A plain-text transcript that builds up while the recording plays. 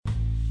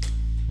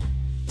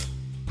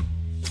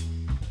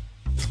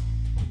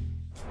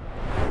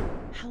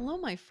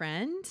my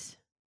friend.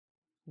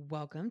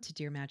 Welcome to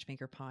Dear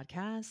Matchmaker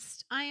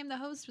Podcast. I am the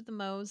host with the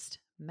most,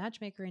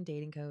 matchmaker and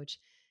dating coach,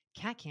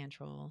 Kat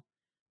Cantrell.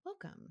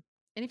 Welcome.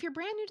 And if you're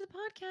brand new to the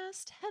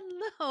podcast,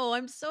 hello.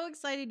 I'm so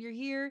excited you're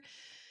here.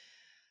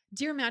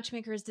 Dear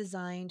Matchmaker is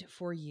designed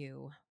for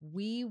you.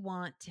 We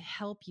want to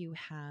help you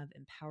have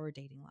empowered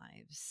dating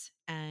lives,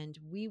 and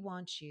we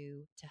want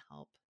to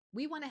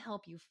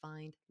help you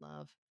find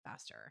love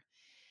faster.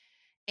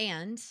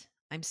 And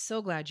I'm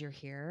so glad you're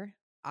here.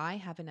 I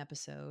have an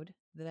episode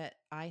that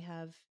I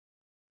have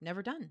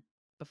never done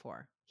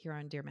before here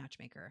on Dear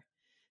Matchmaker.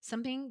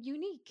 Something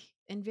unique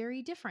and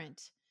very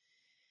different.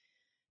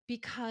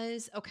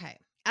 Because, okay,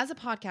 as a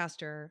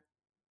podcaster,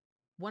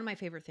 one of my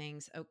favorite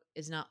things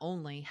is not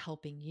only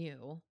helping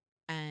you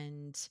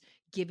and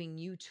giving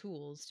you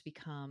tools to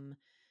become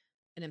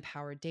an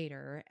empowered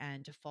dater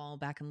and to fall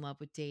back in love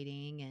with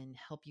dating and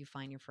help you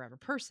find your forever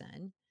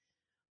person,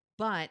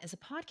 but as a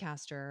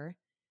podcaster,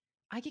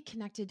 I get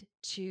connected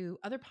to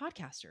other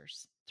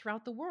podcasters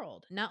throughout the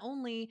world, not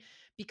only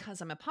because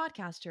I'm a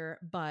podcaster,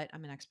 but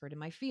I'm an expert in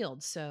my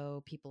field.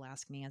 So people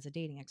ask me as a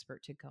dating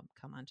expert to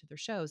come onto their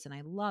shows. And I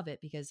love it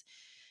because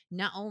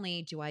not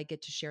only do I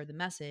get to share the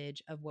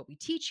message of what we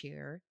teach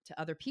here to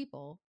other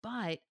people,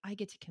 but I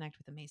get to connect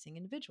with amazing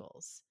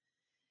individuals.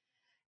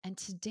 And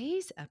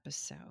today's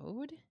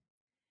episode,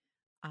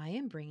 I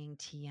am bringing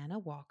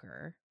Tiana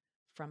Walker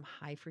from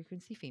High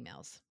Frequency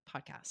Females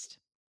podcast.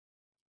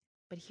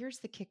 But here's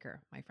the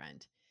kicker, my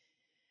friend.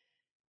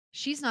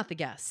 She's not the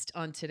guest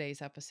on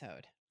today's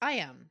episode. I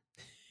am.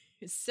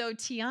 So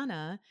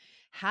Tiana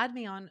had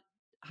me on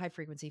High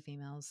Frequency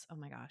Females, oh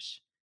my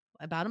gosh,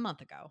 about a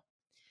month ago.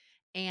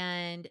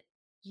 And,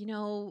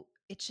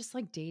 it's just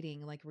like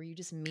dating, like where you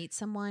just meet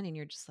someone and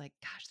you're just like,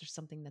 gosh, there's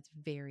something that's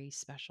very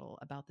special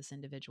about this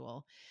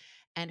individual.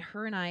 And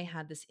her and I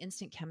had this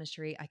instant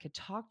chemistry. I could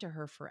talk to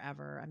her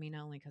forever. I mean,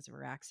 not only because of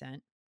her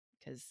accent,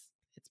 because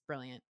it's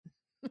brilliant,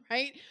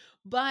 right?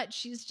 But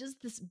she's just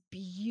this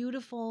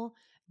beautiful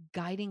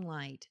guiding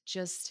light,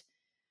 just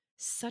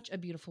such a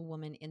beautiful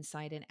woman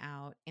inside and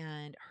out.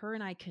 And her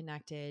and I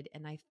connected,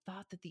 and I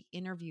thought that the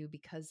interview,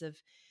 because of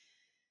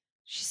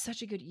she's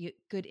such a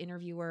good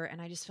interviewer,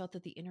 and I just felt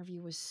that the interview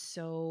it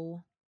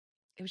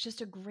was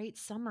just a great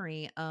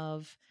summary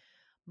of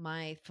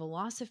my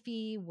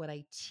philosophy, what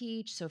I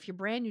teach. So if you're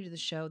brand new to the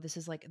show, this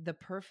is like the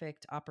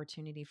perfect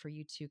opportunity for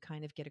you to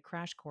kind of get a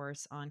crash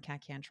course on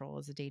Kat Cantrell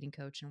as a dating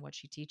coach and what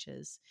she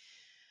teaches.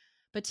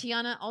 But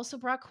Tiana also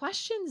brought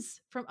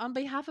questions from on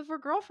behalf of her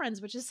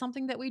girlfriends, which is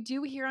something that we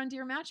do here on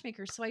Dear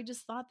Matchmaker. So I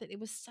just thought that it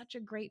was such a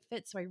great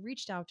fit. So I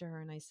reached out to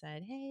her and I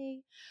said,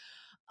 "Hey,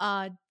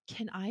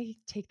 can I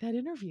take that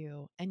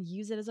interview and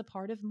use it as a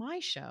part of my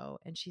show?"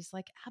 And she's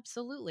like,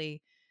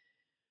 "Absolutely."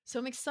 So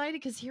I'm excited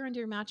because here on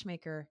Dear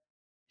Matchmaker,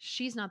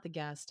 she's not the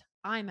guest.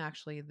 I'm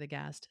actually the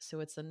guest.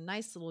 So it's a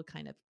nice little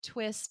kind of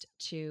twist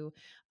to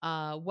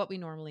what we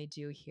normally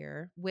do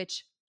here,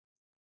 which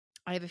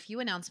I have a few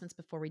announcements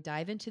before we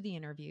dive into the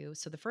interview.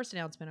 So the first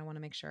announcement I want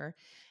to make sure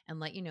and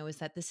let you know is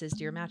that this is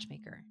Dear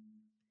Matchmaker.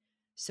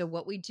 So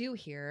what we do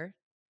here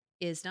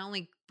is not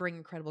only bring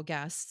incredible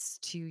guests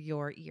to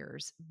your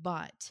ears,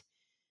 but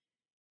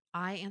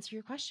I answer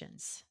your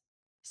questions.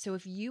 So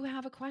if you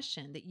have a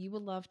question that you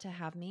would love to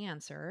have me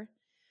answer,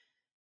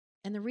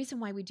 and the reason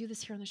why we do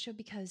this here on the show,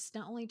 because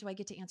not only do I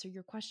get to answer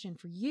your question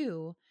for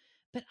you,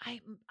 but I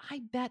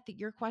bet that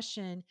your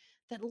question,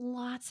 that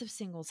lots of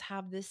singles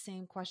have this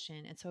same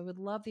question. And so I would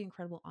love the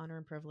incredible honor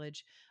and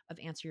privilege of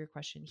answering your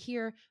question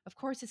here. Of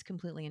course, it's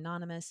completely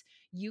anonymous.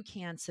 You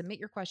can submit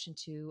your question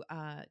to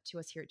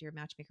us here at Dear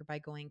Matchmaker by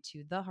going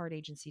to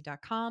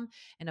theheartagency.com.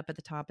 And up at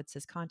the top, it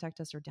says contact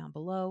us, or down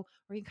below,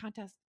 or you can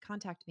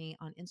contact me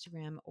on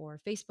Instagram or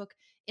Facebook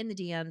in the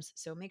DMs.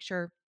 So make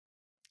sure,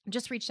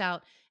 just reach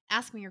out,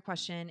 ask me your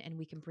question, and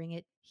we can bring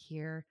it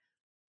here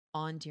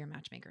on Dear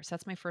Matchmaker. So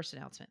that's my first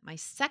announcement. My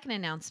second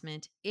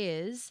announcement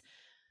is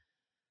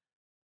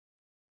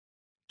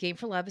Game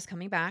for Love is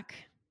coming back.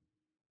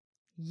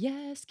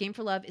 Yes, Game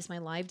for Love is my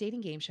live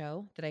dating game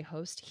show that I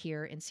host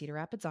here in Cedar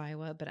Rapids,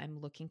 Iowa, but I'm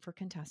looking for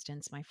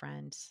contestants, my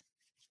friends.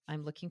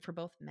 I'm looking for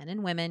both men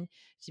and women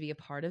to be a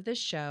part of this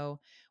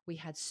show. We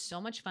had so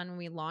much fun when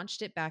we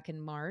launched it back in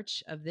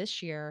March of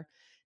this year,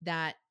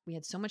 that we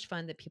had so much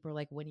fun that people are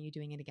like, "When are you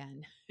doing it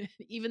again?"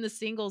 Even the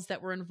singles that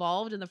were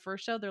involved in the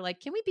first show, they're like,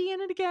 "Can we be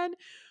in it again?"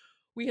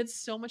 We had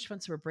so much fun.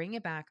 So we're bringing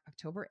it back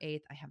October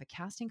 8th. I have a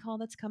casting call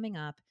that's coming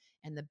up.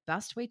 And the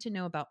best way to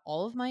know about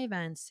all of my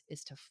events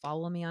is to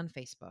follow me on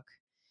Facebook.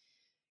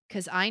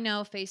 Because I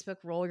know Facebook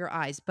roll your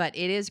eyes, but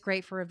it is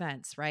great for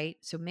events, right?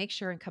 So make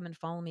sure and come and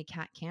follow me,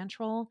 Kat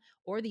Cantrell,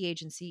 or the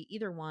agency,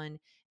 either one,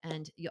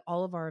 and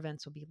all of our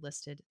events will be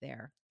listed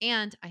there.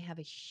 And I have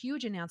a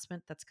huge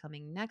announcement that's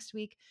coming next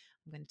week.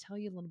 I'm going to tell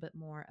you a little bit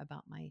more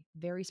about my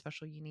very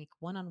special, unique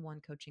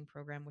one-on-one coaching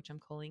program, which I'm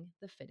calling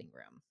the Fitting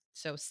Room.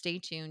 So stay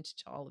tuned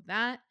to all of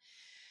that.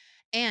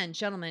 And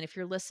gentlemen, if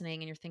you're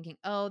listening and you're thinking,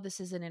 "Oh, this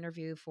is an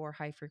interview for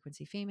High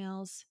Frequency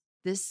Females,"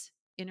 this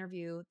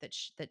interview that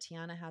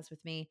Tiana has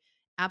with me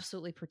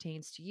absolutely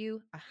pertains to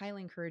you, I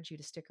highly encourage you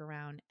to stick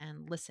around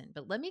and listen.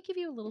 But let me give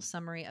you a little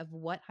summary of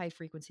what High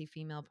Frequency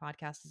Female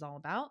Podcast is all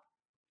about.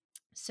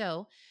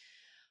 So,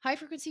 High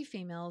Frequency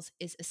Females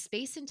is a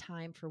space and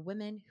time for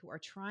women who are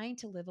trying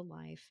to live a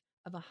life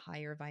of a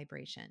higher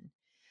vibration,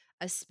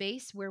 a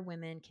space where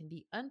women can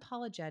be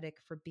unapologetic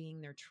for being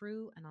their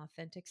true and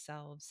authentic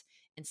selves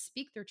and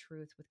speak their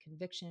truth with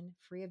conviction,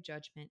 free of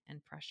judgment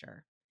and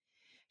pressure.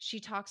 She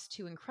talks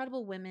to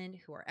incredible women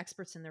who are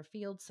experts in their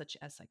fields, such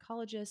as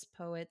psychologists,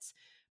 poets,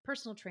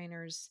 personal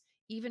trainers,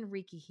 even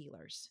Reiki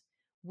healers,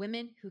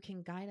 women who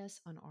can guide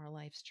us on our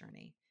life's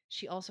journey.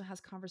 She also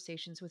has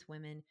conversations with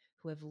women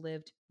who have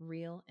lived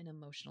real and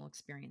emotional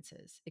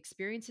experiences,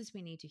 experiences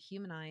we need to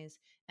humanize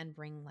and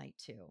bring light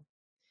to.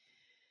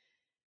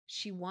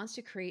 She wants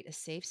to create a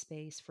safe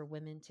space for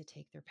women to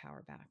take their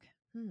power back.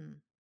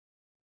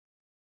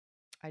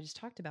 I just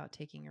talked about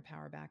taking your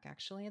power back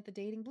actually at the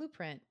dating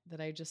blueprint that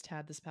I just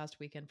had this past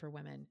weekend for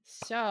women.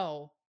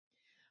 So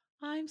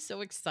I'm so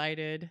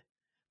excited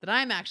that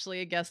I'm actually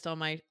a guest on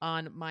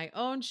my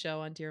own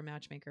show on Dear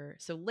Matchmaker.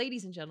 So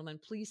ladies and gentlemen,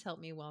 please help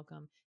me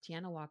welcome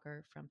Tiana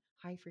Walker from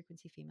High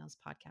Frequency Females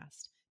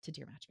podcast to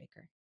Dear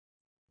Matchmaker.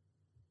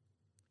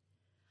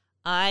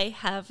 I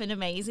have an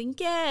amazing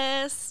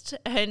guest.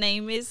 Her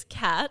name is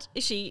Kat.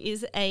 She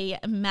is a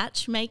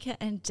matchmaker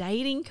and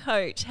dating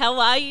coach. How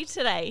are you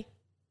today?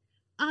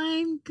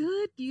 I'm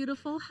good,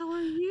 beautiful. How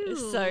are you?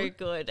 So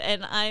good.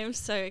 And I am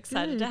so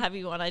excited to have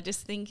you on. I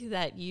just think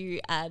that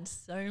you add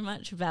so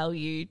much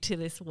value to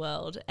this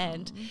world.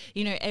 And,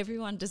 you know,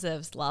 everyone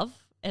deserves love.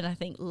 And I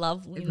think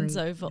love wins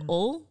over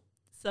all.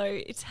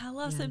 So tell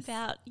us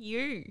about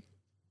you.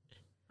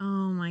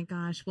 Oh my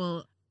gosh.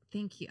 Well,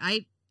 thank you.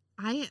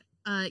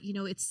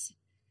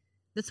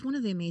 That's one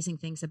of the amazing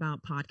things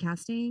about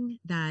podcasting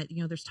that,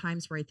 there's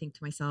times where I think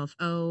to myself,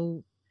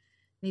 oh,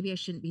 maybe I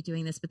shouldn't be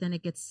doing this, but then I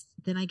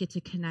get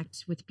to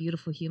connect with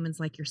beautiful humans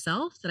like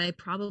yourself that I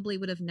probably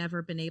would have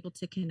never been able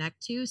to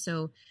connect to.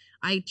 So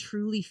I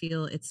truly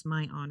feel it's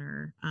my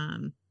honor.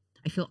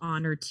 I feel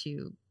honored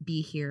to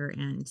be here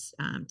and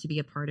to be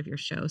a part of your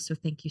show. So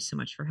thank you so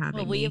much for having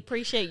me. Well, we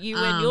appreciate you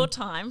and your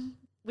time.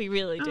 We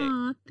really do.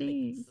 Oh,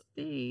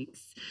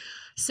 thanks.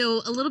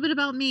 So a little bit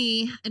about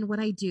me and what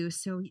I do.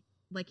 So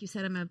like you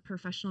said, I'm a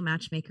professional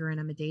matchmaker and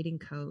I'm a dating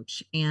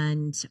coach.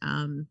 And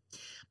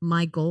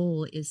my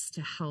goal is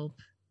to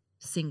help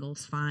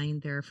singles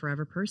find their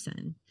forever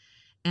person.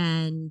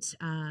 And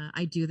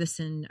I do this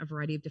in a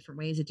variety of different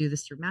ways. I do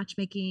this through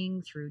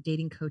matchmaking, through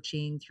dating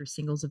coaching, through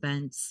singles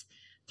events,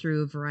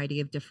 through a variety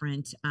of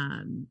different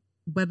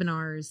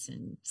webinars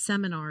and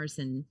seminars.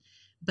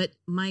 But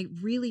my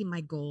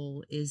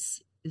goal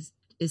is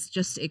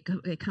just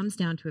it comes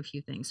down to a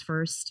few things.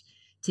 First,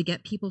 to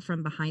get people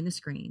from behind the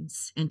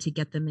screens and to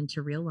get them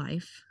into real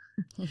life,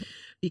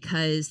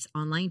 because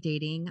online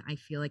dating, I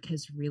feel like,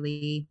 has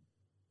really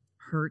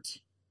hurt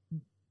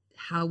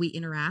how we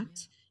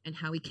interact and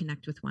how we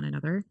connect with one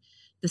another.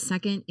 The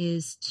second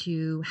is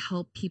to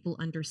help people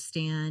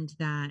understand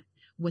that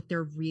what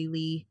they're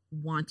really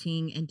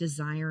wanting and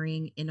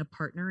desiring in a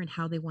partner and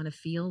how they want to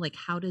feel, like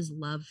how does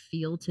love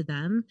feel to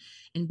them,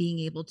 and being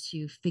able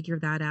to figure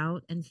that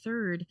out. And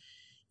third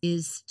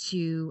is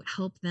to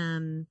help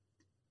them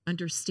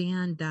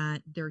understand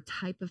that their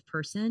type of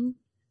person,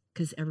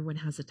 because everyone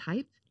has a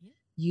type,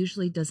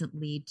 usually doesn't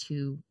lead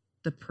to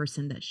the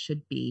person that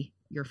should be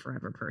your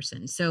forever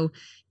person. So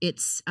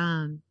it's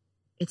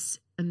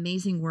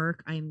amazing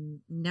work. I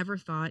never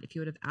thought, if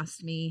you would have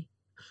asked me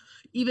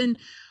even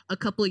a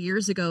couple of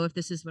years ago, if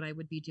this is what I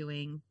would be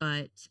doing,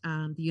 but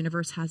the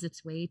universe has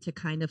its way to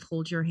kind of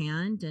hold your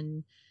hand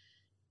and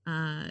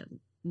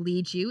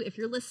lead you, if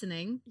you're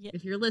listening,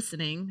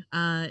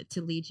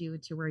 to lead you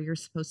to where you're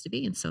supposed to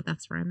be. And so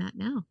that's where I'm at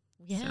now.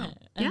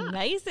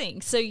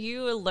 Amazing. So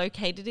you are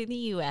located in the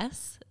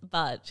US,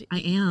 but I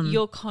am.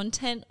 Your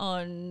content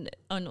on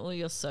all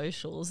your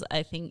socials,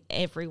 I think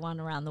everyone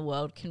around the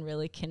world can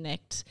really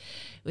connect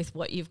with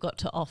what you've got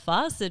to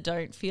offer. So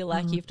don't feel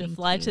like you have to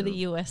fly to the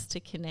US to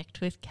connect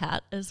with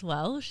Kat as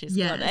well. She's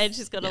got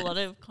a lot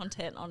of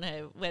content on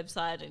her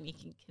website, and you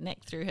can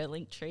connect through her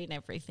link tree and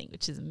everything,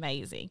 which is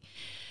amazing.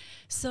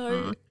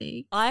 So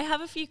I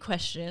have a few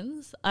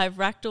questions. I've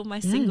racked all my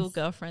single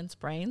girlfriends'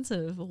 brains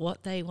of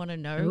what they want to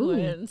know. Ooh.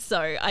 And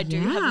so I do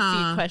have a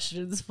few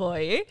questions for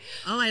you.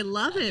 Oh, I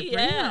love it.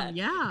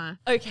 Yeah.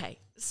 Okay.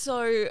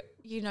 So,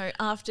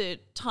 after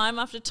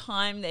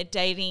time, they're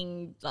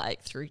dating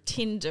like through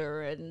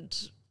Tinder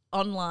and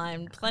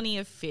online, plenty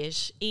of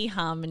fish,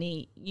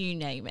 eHarmony, you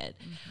name it.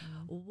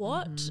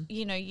 What,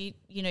 you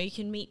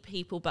can meet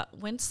people, but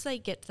once they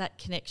get that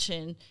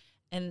connection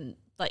and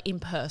like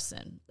in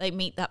person, they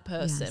meet that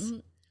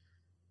person,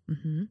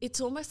 it's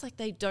almost like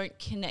they don't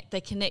connect. They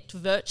connect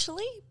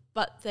virtually,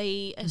 but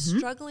they are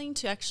struggling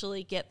to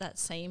actually get that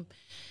same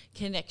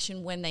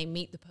connection when they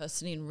meet the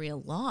person in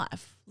real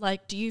life.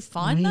 Like, do you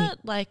find that?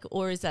 Like,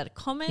 or is that a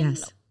common?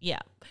 Yes. Yeah.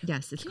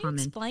 Yes, it's common.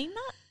 Can you explain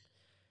that?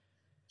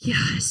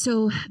 Yeah.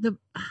 So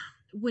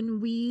when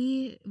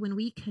we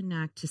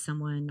connect to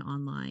someone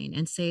online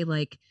and say,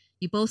 like,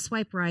 you both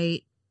swipe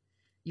right,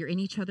 you're in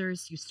each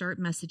other's, you start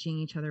messaging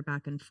each other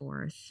back and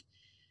forth.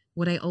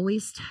 What I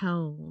always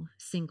tell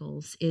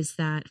singles is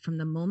that from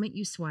the moment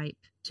you swipe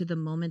to the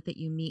moment that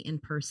you meet in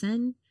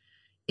person,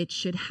 it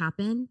should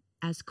happen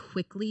as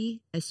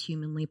quickly as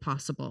humanly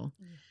possible.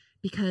 Yeah.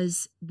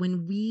 Because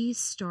when we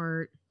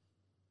start,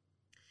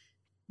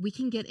 we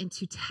can get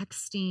into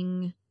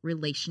texting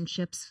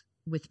relationships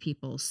with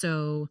people.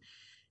 So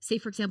say,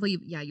 for example,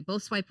 you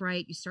both swipe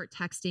right, you start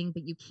texting,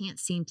 but you can't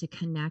seem to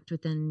connect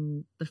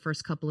within the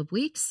first couple of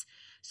weeks.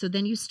 So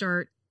then you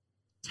start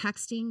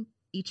texting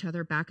each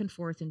other back and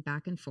forth and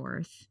back and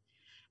forth.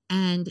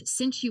 And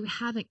since you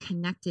haven't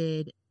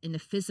connected in the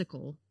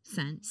physical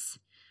sense,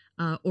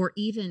 or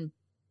even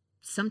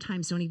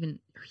sometimes don't even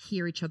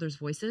hear each other's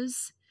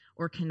voices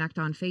or connect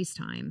on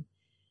FaceTime,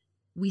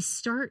 we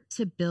start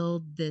to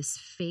build this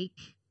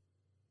fake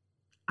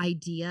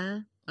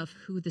idea of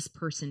who this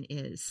person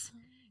is.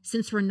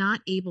 Since we're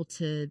not able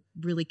to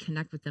really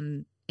connect with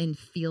them and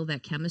feel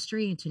that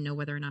chemistry and to know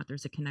whether or not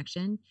there's a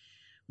connection,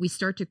 we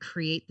start to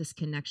create this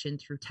connection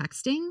through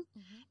texting,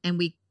 and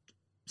we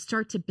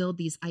start to build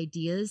these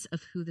ideas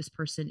of who this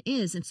person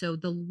is. And so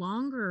the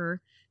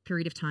longer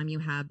period of time you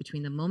have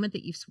between the moment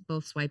that you've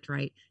both swiped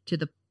right to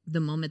the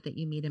moment that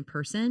you meet in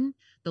person,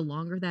 the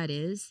longer that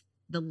is,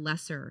 the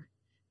lesser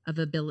of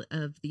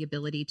the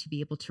ability to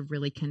be able to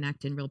really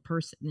connect in real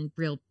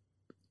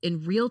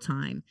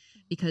time,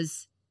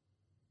 because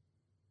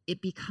it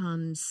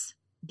becomes,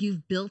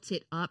 you've built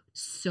it up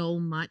so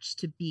much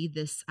to be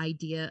this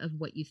idea of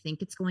what you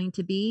think it's going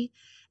to be,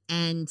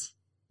 and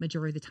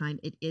majority of the time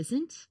it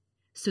isn't.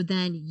 So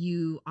then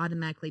you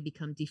automatically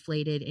become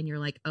deflated and you're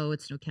like, oh,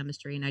 it's no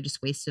chemistry and I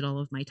just wasted all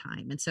of my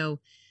time. And so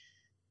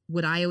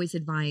what I always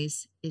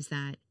advise is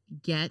that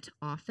get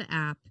off the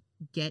app,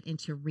 get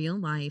into real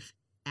life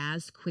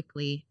as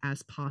quickly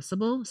as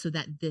possible so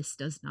that this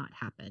does not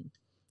happen.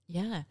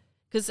 Yeah,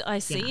 because I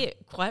see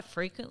it quite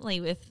frequently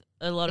with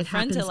a lot of It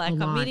friends are happens like, a I'm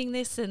lot. meeting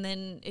this, and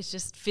then it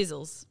just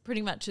fizzles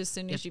pretty much as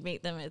soon as you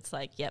meet them. It's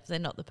like, yep, they're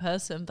not the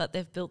person, but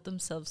they've built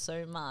themselves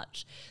so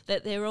much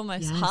that they're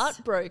almost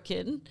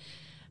heartbroken.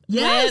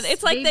 Yes,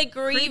 It's like they're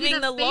created grieving a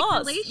the fake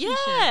loss. relationship.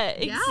 Yeah,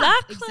 Yeah,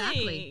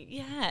 exactly.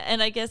 Yeah,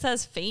 and I guess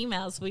as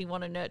females, we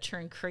want to nurture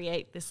and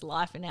create this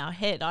life in our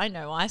head. I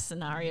know I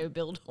scenario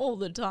build all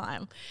the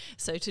time.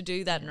 So to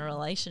do that in a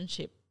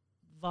relationship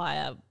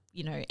via,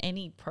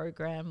 any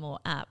program or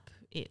app,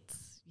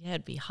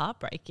 it'd be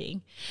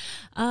heartbreaking.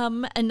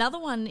 Another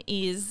one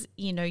is,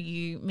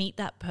 you meet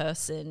that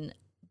person,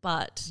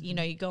 but,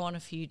 you go on a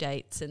few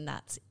dates and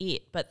that's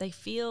it. But they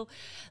feel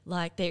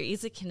like there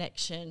is a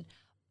connection,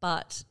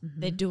 but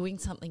they're doing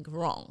something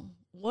wrong.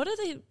 What are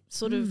the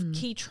sort of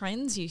key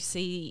trends you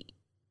see,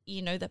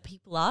 that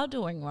people are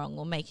doing wrong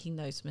or making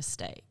those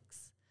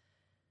mistakes?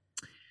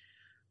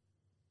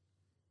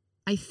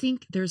 I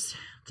think there's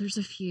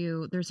a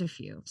few.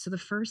 So the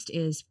first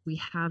is we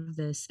have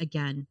this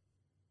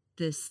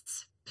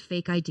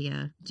fake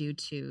idea due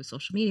to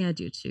social media,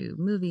 due to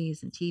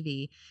movies and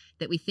TV,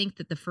 that we think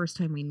that the first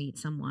time we meet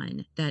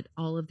someone that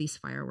all of these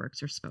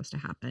fireworks are supposed to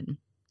happen.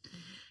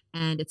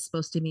 And it's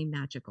supposed to be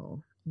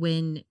magical,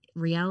 when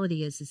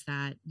reality is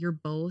that you're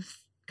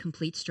both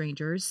complete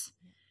strangers.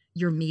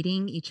 You're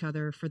meeting each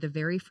other for the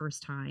very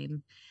first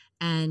time,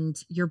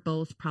 and you're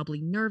both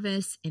probably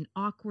nervous and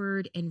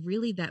awkward. And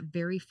really that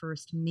very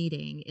first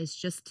meeting is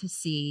just to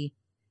see,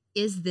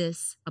 is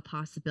this a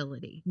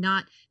possibility?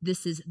 Not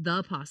this is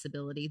the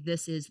possibility,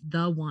 this is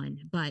the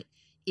one, but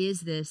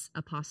is this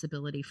a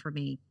possibility for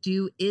me?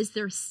 Is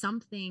there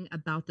something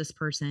about this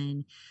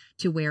person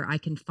to where I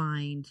can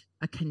find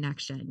a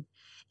connection?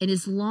 And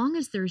as long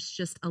as there's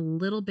just a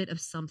little bit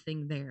of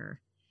something there,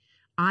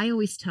 I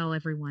always tell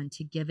everyone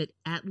to give it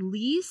at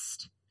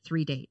least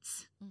 3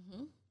 dates.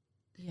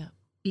 Yeah.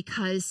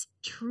 Because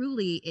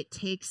truly it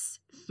takes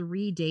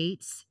 3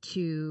 dates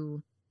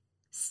to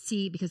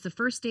see, because the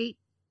first date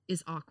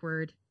is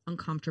awkward,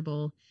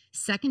 uncomfortable.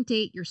 Second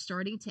date, you're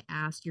starting to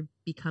ask, you're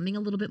becoming a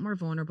little bit more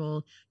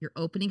vulnerable, you're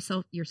opening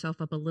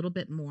yourself up a little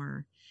bit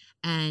more.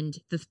 And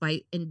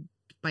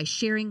by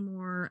sharing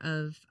more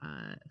of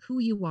who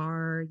you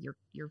are,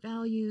 your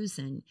values,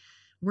 and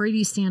where do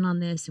you stand on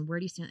this, and where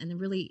do you stand, and then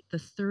really the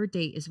third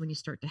date is when you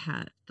start to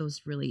have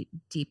those really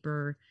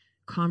deeper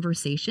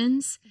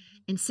conversations.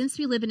 And since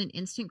we live in an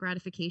instant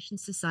gratification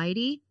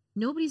society,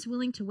 nobody's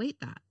willing to wait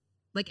that.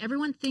 Like,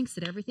 everyone thinks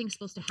that everything's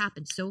supposed to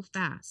happen so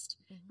fast.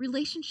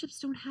 Relationships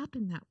don't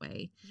happen that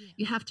way.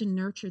 You have to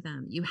nurture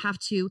them. You have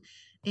to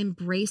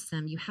embrace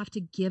them. You have to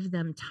give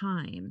them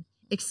time,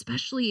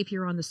 especially if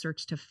you're on the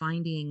search to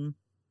finding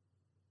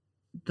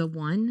the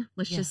one,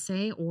 let's just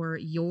say, or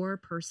your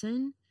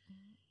person.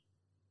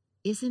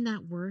 Isn't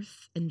that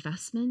worth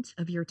investment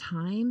of your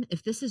time?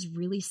 If this is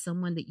really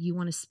someone that you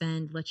want to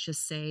spend, let's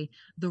just say,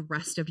 the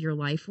rest of your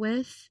life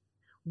with,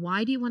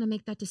 why do you want to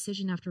make that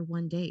decision after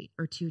 1 date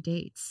or 2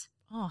 dates?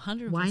 Oh,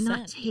 100%. Why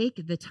not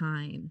take the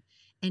time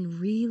and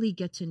really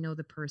get to know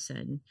the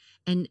person,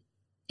 and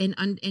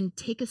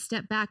take a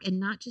step back and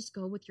not just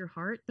go with your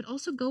heart, but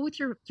also go with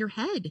your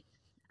head.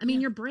 I mean,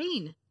 your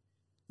brain.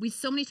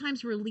 so many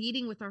times we're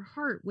leading with our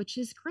heart, which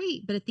is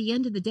great. But at the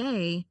end of the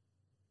day,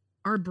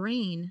 our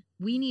brain,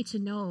 we need to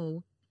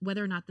know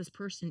whether or not this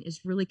person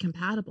is really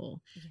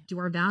compatible. Yeah. Do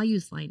our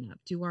values line up?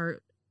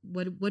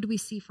 What do we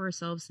see for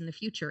ourselves in the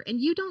future? And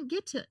you don't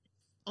get to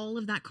all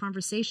of that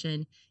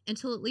conversation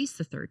until at least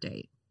the third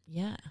date.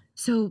 Yeah.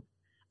 So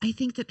I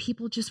think that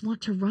people just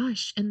want to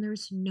rush, and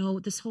there's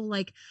this whole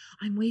like,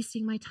 I'm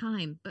wasting my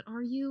time. But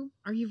are you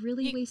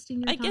really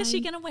wasting your I time? guess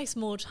you're going to waste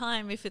more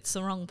time if it's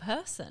the wrong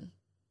person.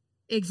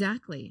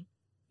 Exactly.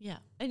 Yeah.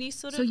 And you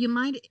sort So of. you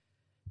might.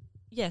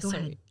 Yeah, Go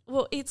sorry. ahead.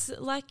 Well, it's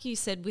like you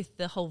said with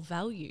the whole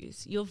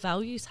values. Your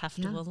values have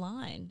to Yeah.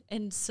 align.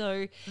 And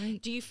so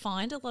Right. do you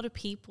find a lot of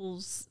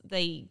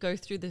they go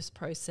through this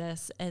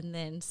process and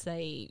then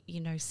say,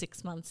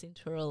 6 months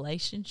into a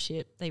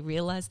relationship, they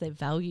realize their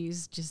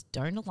values just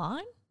don't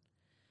align?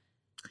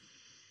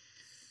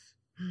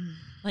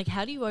 Like,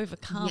 how do you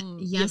overcome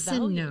your Yes and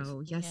values?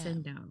 no. Yes Yeah.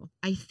 and no.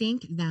 I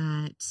think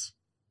that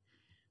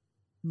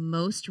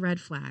most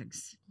red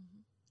flags,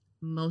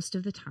 most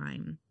of the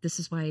time, this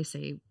is why I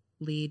say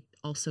lead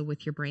also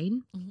with your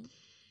brain, Mhm.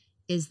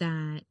 is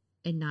that,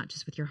 and not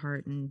just with your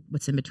heart and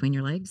what's in between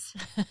your legs,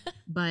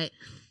 but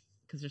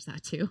because there's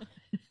that too.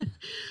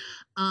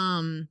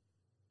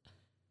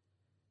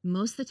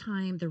 Most of the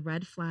time, the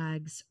red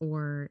flags,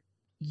 or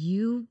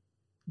you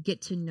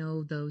get to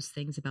know those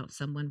things about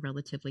someone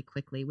relatively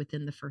quickly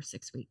within the first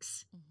 6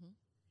 weeks. Mhm.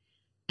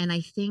 And I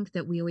think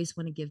that we always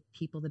want to give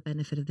people the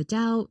benefit of the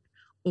doubt,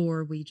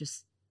 or we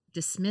just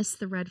dismiss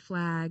the red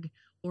flag,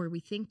 or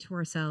we think to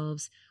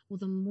ourselves, well,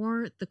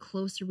 the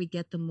closer we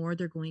get, the more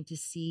they're going to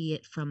see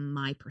it from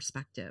my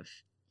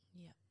perspective,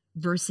 Yeah.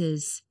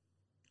 versus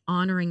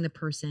honoring the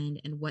person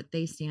and what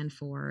they stand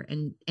for,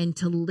 and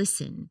to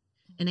listen.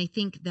 And I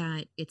think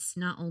that it's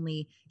not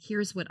only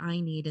here's what I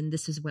need, and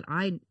this is what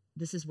I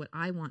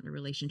want in a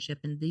relationship,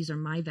 and these are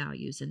my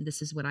values, and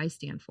this is what I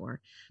stand for,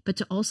 but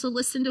to also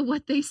listen to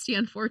what they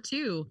stand for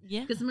too.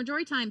 Yeah. Because the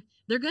majority of the time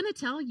they're going to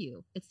tell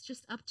you. It's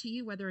just up to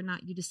you whether or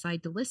not you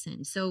decide to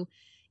listen. So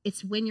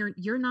it's when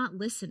you're not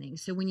listening.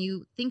 So when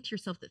you think to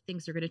yourself that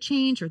things are going to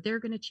change, or they're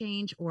going to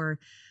change, or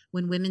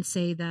when women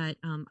say that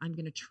I'm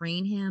going to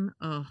train him,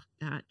 oh,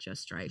 that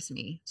just drives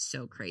me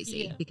so crazy.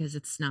 Yeah. Because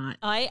it's not.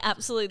 I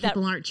absolutely,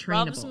 People that aren't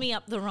rubs trainable. me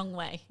up the wrong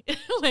way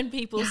when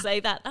people Yeah. say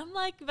that. I'm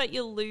like, but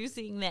you're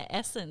losing their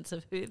essence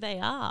of who they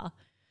are.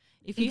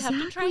 If you have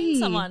to train Exactly.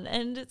 someone,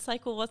 and it's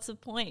like, well, what's the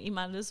point? You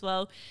might as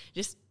well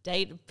just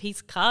date a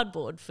piece of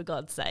cardboard, for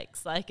God's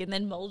sakes, like, and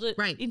then mold it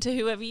Right. into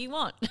whoever you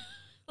want.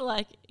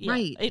 Like, yeah,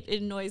 Right. it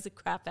annoys the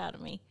crap out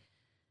of me.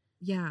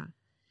 Yeah.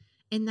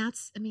 And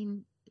that's, I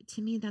mean,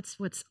 to me, that's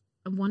what's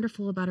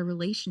wonderful about a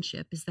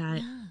relationship, is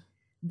that Yeah.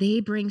 they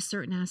bring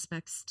certain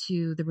aspects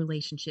to the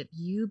relationship.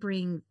 You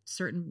bring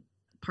certain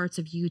parts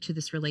of you to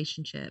this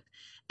relationship,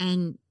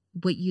 and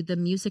the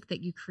music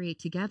that you create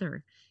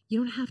together. You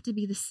don't have to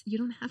be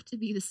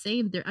the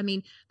same.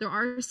 There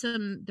are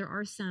some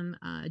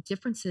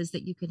differences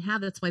that you can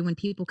have. That's why when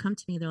people come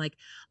to me, they're like,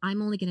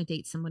 I'm only going to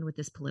date someone with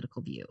this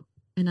political view.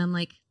 And I'm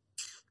like,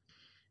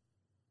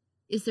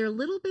 is there a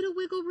little bit of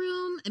wiggle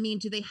room? I mean,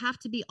 do they have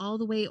to be all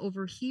the way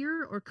over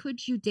here? Or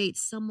could you date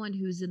someone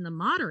who's in the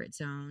moderate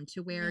zone,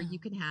 to where Yeah. you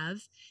can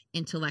have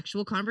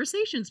intellectual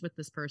conversations with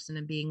this person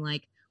and being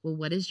like, well,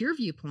 what is your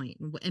viewpoint?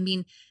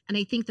 And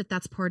I think that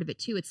that's part of it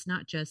too. It's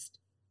not just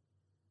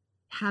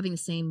having the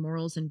same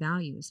morals and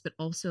values, but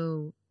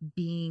also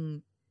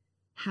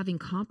having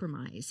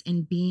compromise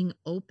and being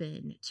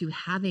open to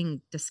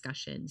having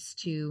discussions,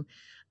 to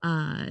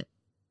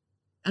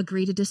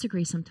agree to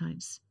disagree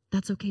sometimes.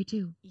 That's okay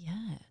too.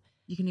 Yeah.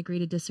 You can agree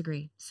to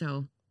disagree.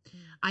 So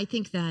I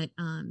think that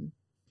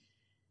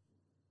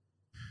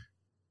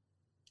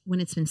when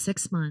it's been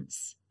 6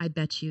 months, I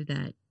bet you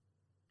that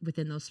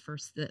within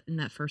in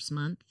that first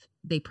month,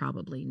 they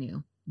probably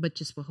knew. But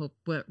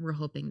we're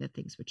hoping that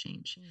things would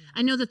change. Yeah.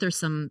 I know that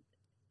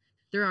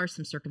there are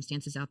some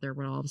circumstances out there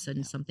where all of a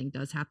sudden something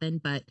does happen,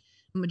 but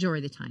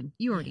majority of the time,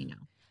 you already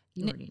know.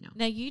 You already know.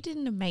 Now, you did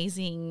an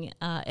amazing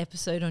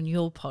episode on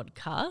your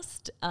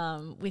podcast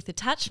with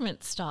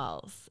attachment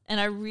styles, and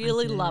I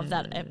really love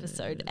that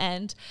episode.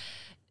 And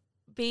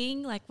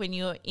being like, when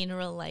you're in a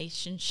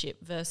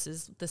relationship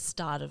versus the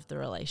start of the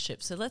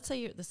relationship. So let's say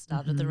you're at the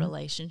start of the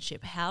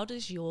relationship. How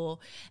does your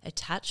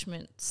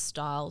attachment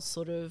style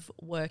sort of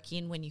work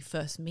in when you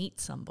first meet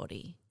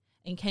somebody?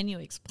 And can you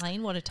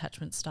explain what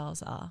attachment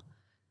styles are?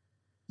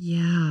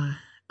 Yeah.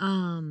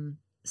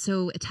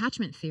 So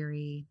attachment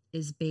theory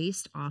is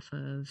based off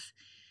of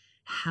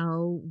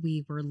how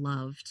we were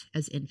loved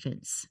as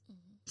infants.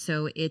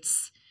 So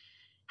it's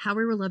how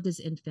we were loved as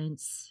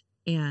infants,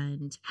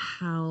 and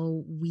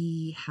how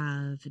we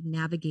have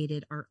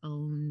navigated our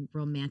own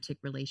romantic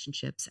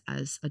relationships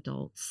as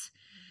adults.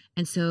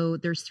 And so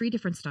there's 3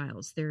 different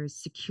styles. There's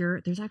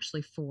secure, there's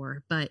actually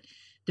 4, but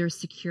there's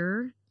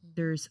secure,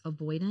 there's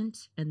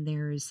avoidant, and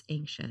there's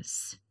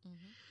anxious.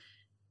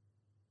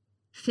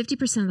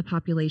 50% of the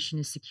population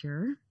is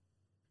secure.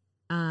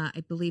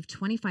 I believe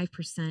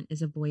 25%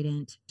 is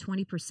avoidant,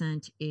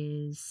 20%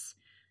 is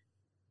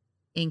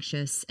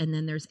anxious, and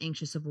then there's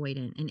anxious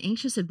avoidant. And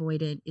anxious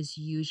avoidant is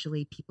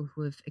usually people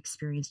who have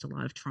experienced a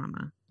lot of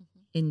trauma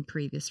in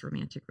previous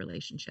romantic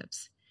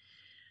relationships.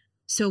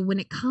 So when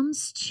it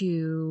comes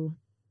to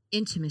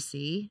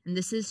intimacy, and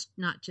this is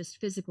not just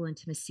physical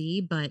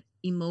intimacy, but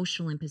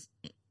emotional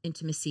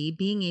intimacy,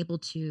 being able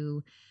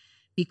to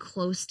be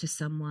close to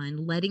someone,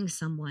 letting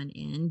someone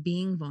in,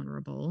 being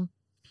vulnerable.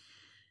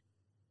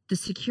 The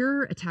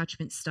secure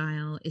attachment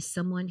style is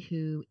someone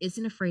who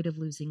isn't afraid of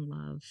losing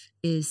love,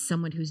 is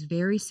someone who's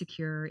very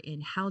secure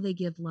in how they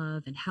give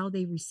love and how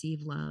they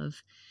receive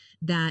love,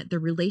 that the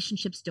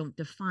relationships don't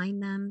define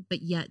them,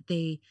 but yet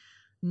they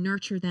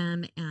nurture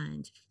them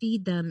and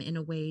feed them in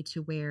a way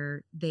to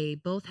where they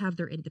both have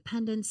their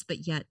independence,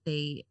 but yet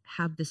they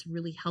have this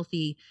really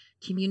healthy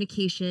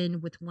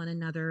communication with one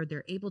another.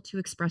 They're able to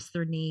express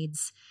their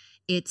needs.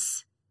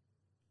 It's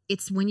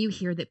when you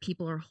hear that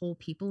people are whole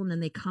people and then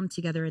they come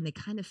together and they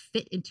kind of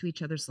fit into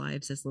each other's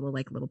lives as little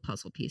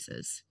puzzle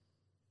pieces.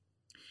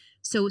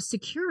 So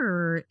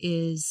secure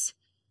is,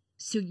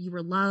 so you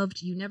were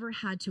loved. You never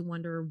had to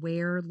wonder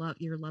where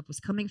your love was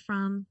coming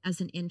from as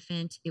an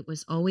infant. It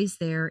was always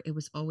there. It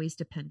was always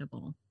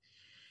dependable.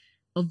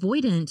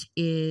 Avoidant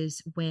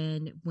is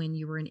when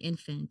you were an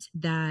infant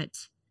that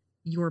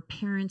your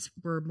parents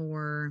were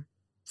more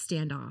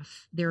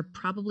standoff. They're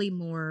probably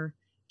more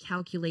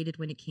calculated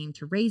when it came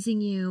to raising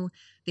you.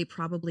 They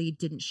probably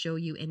didn't show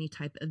you any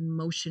type of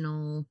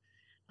emotional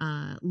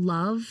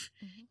love.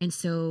 And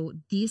so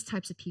these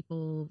types of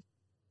people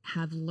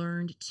have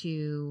learned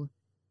to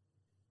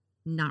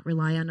not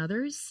rely on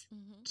others,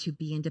 to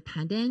be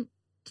independent,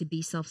 to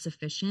be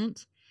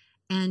self-sufficient.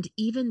 And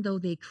even though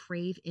they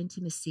crave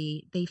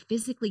intimacy, they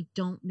physically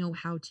don't know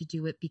how to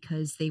do it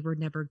because they were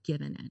never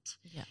given it.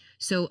 Yeah.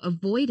 So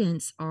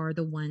avoidants are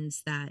the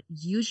ones that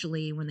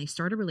usually when they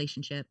start a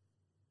relationship,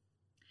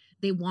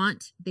 they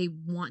want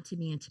to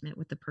be intimate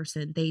with the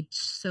person. They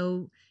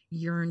so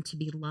yearn to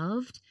be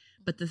loved,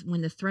 but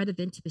when the threat of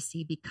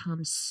intimacy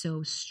becomes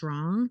so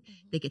strong,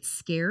 they get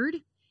scared,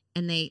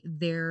 and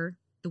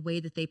the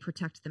way that they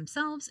protect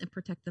themselves and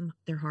protect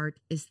their heart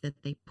is that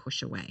they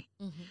push away.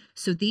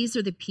 So these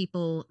are the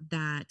people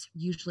that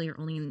usually are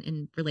only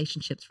in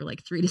relationships for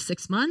like 3 to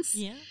 6 months.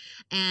 Yeah.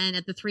 And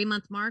at the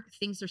 3-month mark,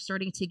 things are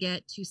starting to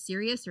get too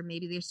serious, or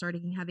maybe they're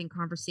starting having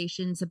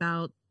conversations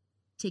about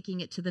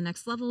taking it to the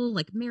next level,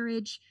 like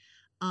marriage.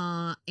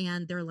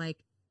 And they're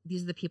like,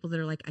 these are the people that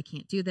are like, I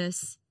can't do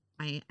this.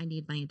 I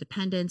need my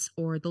independence.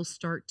 Or they'll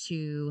start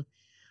to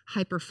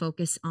hyper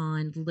focus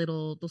on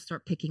they'll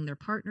start picking their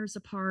partners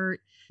apart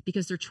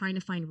because they're trying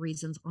to find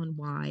reasons on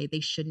why they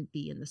shouldn't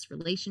be in this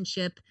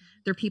relationship.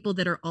 They're people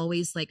that are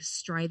always like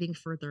striving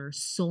for their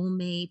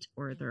soulmate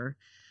or their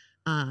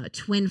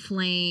twin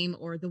flame,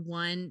 or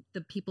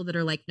the people that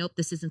are like, nope,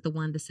 this isn't the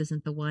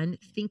one,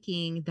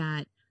 thinking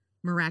that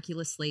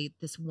miraculously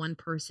this one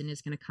person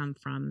is going to come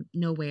from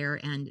nowhere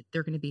and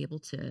they're going to be able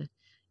to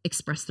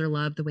express their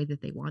love the way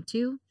that they want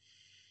to.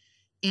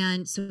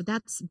 And so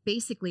that's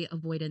basically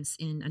avoidance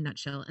in a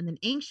nutshell. And then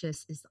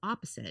anxious is the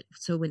opposite.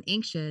 So when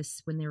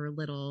they were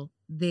little,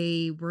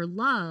 they were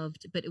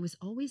loved, but it was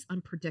always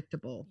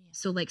unpredictable. Yeah.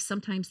 So like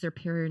sometimes their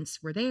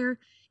parents were there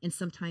and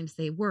sometimes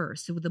they were.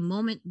 So the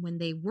moment when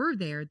they were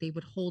there, they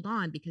would hold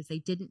on because they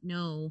didn't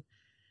know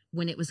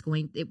when it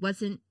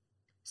wasn't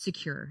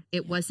secure.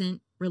 It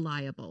wasn't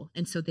reliable.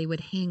 And so they would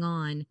hang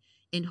on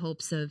in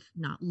hopes of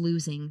not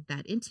losing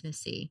that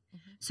intimacy.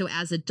 So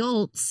as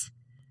adults,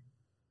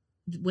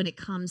 when it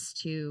comes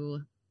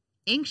to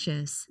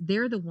anxious,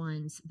 they're the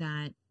ones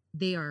that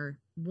they are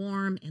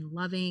warm and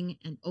loving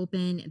and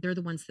open. They're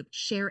the ones that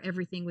share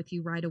everything with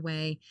you right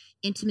away.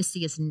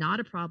 Intimacy is not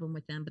a problem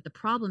with them, but the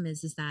problem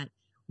is that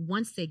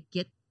once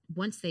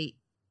they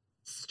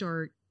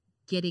start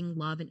getting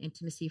love and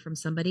intimacy from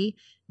somebody,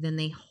 then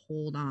they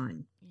hold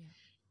on. Yeah.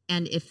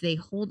 And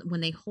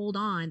when they hold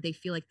on, they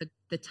feel like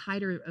the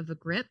tighter of a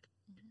grip,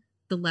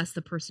 the less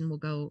the person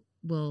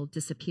will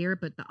disappear.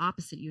 But the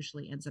opposite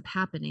usually ends up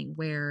happening,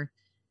 where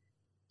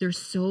they're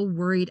so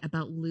worried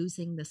about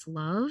losing this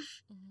love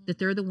that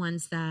they're the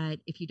ones that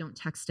if you don't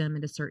text them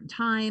at a certain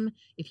time,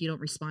 if you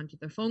don't respond to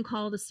their phone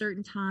call at a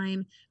certain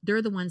time,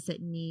 they're the ones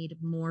that need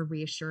more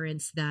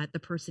reassurance that the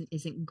person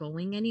isn't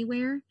going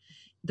anywhere.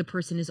 The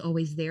person is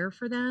always there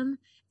for them.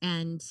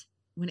 And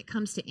when it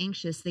comes to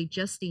anxious, they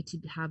just need to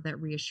have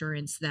that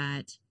reassurance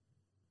that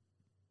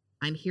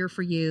I'm here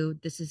for you.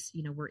 This is,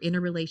 we're in a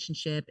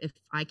relationship. If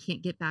I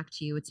can't get back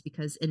to you, it's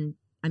because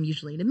I'm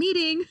usually in a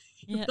meeting,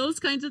 those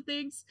kinds of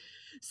things.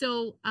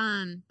 So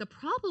the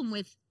problem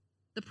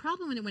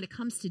when it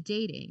comes to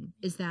dating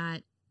is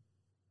that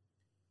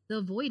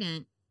the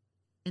avoidant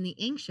and the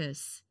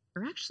anxious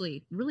are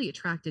actually really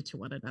attracted to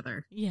one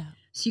another. Yeah.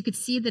 So you could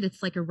see that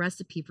it's like a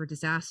recipe for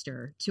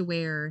disaster, to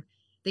where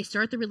they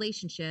start the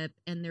relationship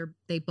and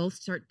they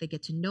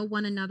get to know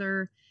one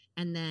another.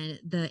 And then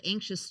the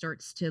anxious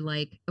starts to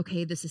like,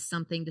 okay, this is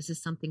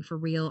something for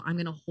real. I'm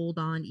going to hold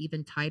on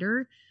even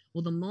tighter.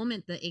 Well, the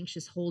moment the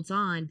anxious holds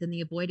on, then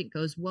the avoidant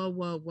goes,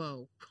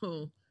 whoa,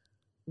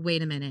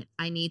 wait a minute.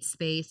 I need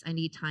space. I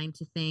need time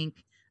to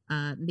think.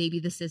 Maybe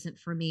this isn't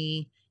for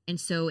me. And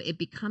so it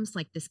becomes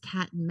like this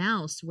cat and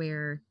mouse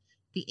where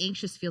the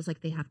anxious feels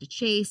like they have to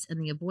chase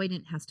and the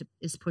avoidant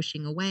is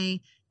pushing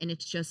away. And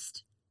it's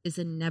just is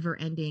a never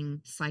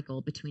ending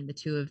cycle between the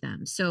two of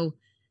them. So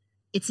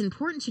it's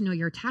important to know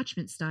your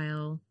attachment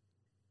style.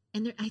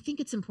 And I think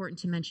it's important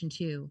to mention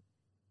too,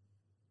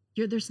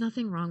 there's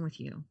nothing wrong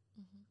with you,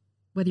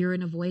 whether you're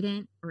an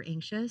avoidant or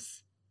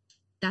anxious.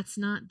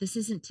 This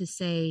isn't to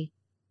say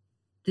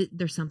that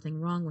there's something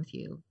wrong with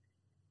you.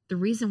 The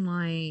reason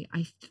why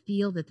I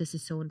feel that this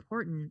is so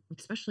important,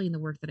 especially in the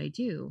work that I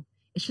do,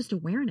 it's just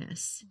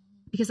awareness.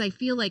 Because I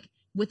feel like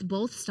with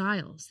both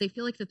styles, they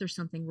feel like that there's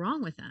something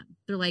wrong with them.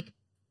 They're like,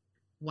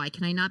 why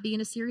can I not be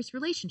in a serious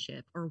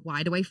relationship? Or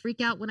why do I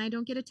freak out when I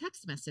don't get a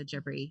text message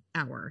every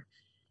hour?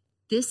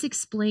 This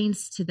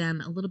explains to them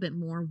a little bit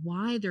more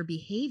why they're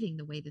behaving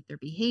the way that they're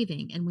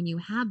behaving. And when you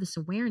have this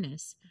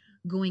awareness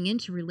going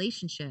into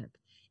relationship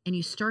and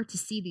you start to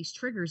see these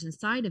triggers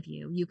inside of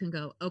you, you can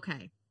go,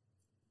 okay,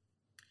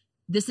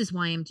 this is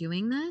why I'm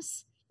doing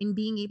this. And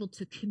being able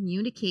to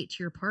communicate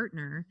to your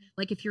partner,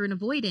 like if you're an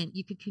avoidant,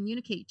 you could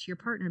communicate to your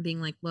partner being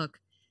like, look,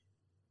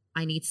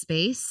 I need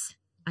space.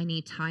 I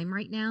need time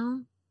right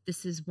now.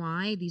 This is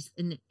why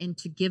and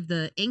to give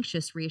the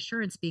anxious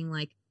reassurance being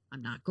like,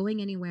 I'm not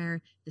going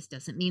anywhere. This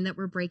doesn't mean that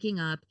we're breaking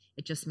up.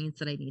 It just means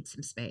that I need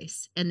some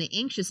space. And the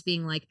anxious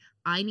being like,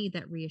 I need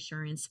that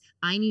reassurance.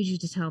 I need you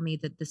to tell me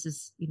that this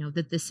is,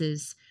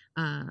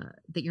 that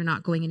you're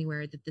not going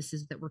anywhere,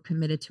 that we're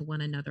committed to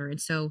one another. And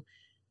so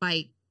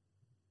by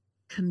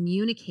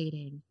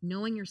communicating,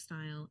 knowing your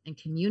style and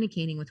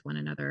communicating with one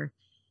another,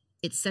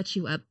 it sets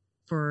you up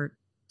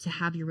to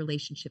have your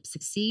relationship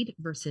succeed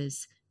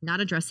versus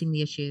not addressing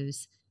the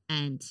issues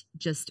and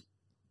just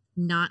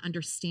not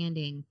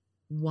understanding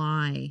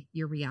why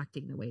you're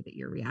reacting the way that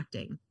you're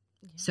reacting.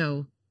 Yeah.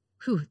 So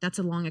that's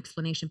a long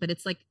explanation, but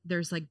it's like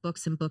there's like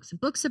books and books and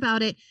books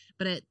about it,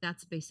 but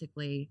that's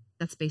basically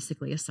a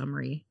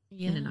summary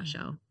in a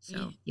nutshell.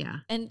 So yeah.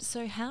 And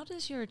so how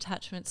does your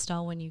attachment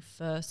style when you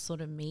first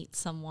sort of meet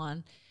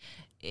someone,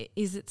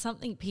 is it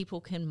something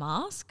people can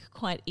mask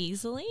quite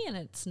easily and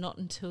it's not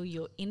until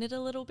you're in it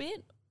a little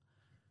bit?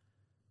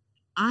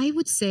 I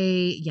would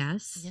say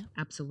yes,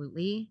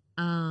 absolutely.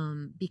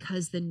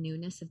 Because the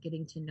newness of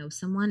getting to know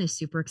someone is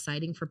super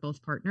exciting for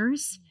both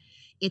partners.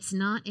 It's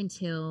not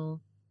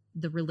until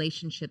the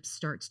relationship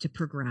starts to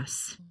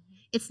progress.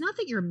 It's not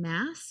that you're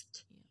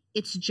masked.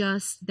 It's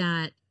just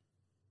that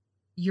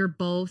you're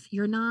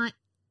not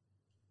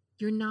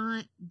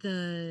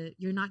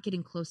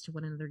getting close to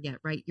one another yet,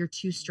 right? You're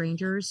two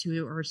strangers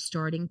who are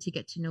starting to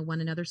get to know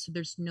one another. So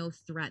there's no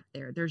threat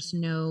there. There's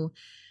no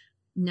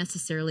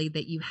necessarily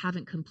that you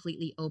haven't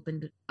completely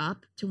opened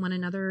up to one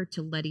another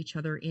to let each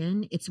other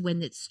in. It's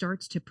when it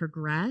starts to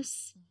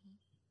progress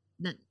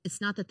that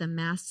it's not that the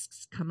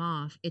masks come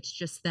off. It's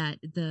just that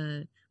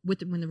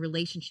when the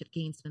relationship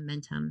gains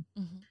momentum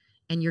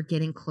and you're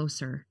getting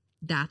closer,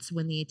 that's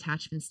when the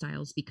attachment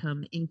styles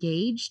become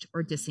engaged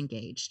or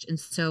disengaged. And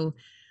so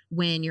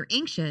when you're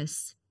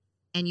anxious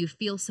and you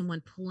feel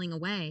someone pulling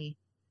away,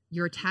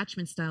 your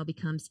attachment style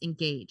becomes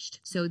engaged.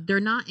 So you're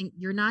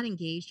not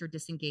engaged or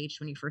disengaged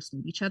when you first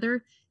meet each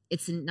other.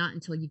 It's not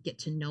until you get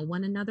to know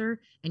one another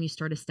and you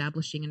start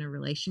establishing in a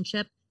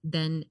relationship,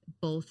 then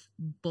both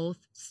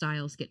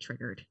styles get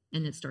triggered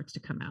and it starts to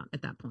come out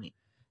at that point.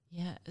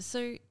 Yeah.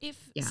 So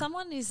if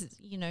someone is,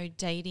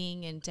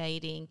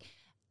 dating,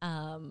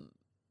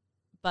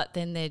 but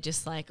then they're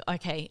just like,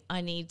 okay,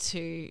 I need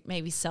to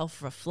maybe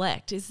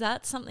self-reflect. Is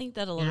that something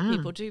that a lot of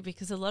people do?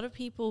 Because a lot of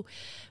people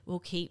will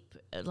keep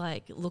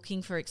like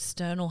looking for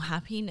external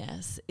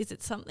happiness. Is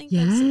it something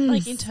that's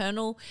like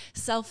internal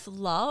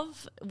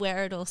self-love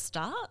where it all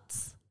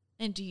starts?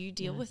 And do you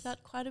deal with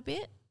that quite a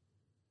bit?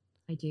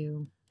 I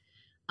do.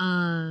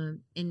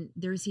 And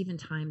there's even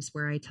times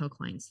where I tell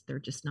clients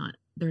they're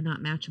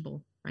not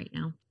matchable right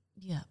now.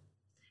 Yeah.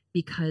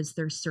 Because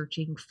they're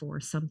searching for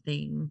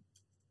something.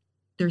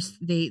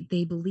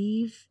 They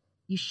believe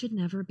you should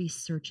never be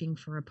searching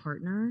for a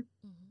partner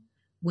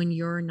when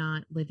you're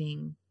not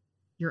living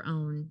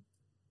the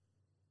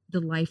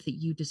life that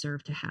you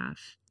deserve to have.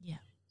 Yeah.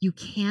 You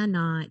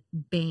cannot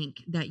bank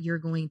that you're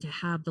going to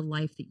have the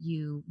life that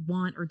you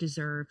want or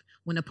deserve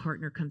when a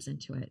partner comes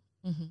into it.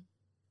 Mm-hmm.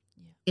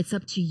 It's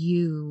up to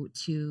you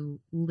to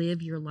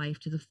live your life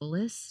to the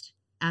fullest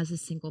as a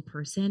single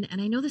person. And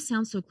I know this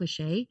sounds so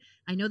cliche.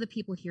 I know that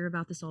people hear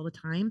about this all the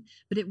time,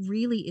 but it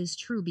really is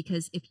true,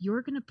 because if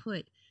you're going to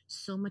put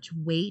so much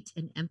weight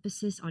and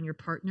emphasis on your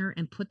partner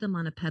and put them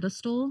on a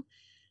pedestal,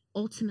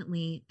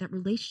 ultimately that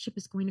relationship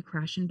is going to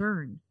crash and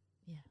burn.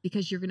 Yeah.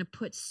 Because you're going to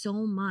put so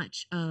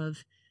much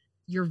of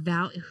your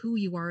who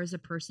you are as a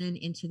person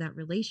into that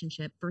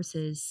relationship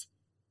versus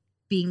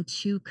being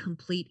two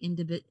complete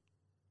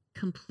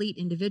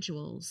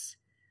individuals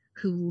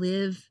who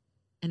live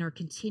and are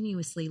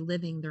continuously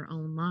living their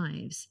own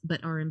lives,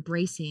 but are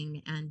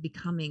embracing and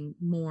becoming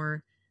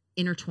more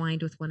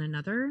intertwined with one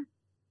another.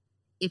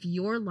 If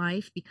your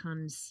life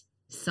becomes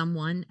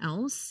someone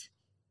else,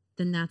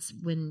 then that's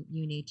when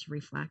you need to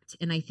reflect.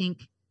 And I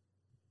think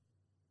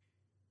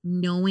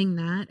knowing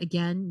that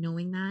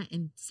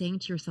and saying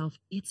to yourself,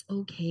 it's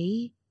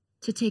okay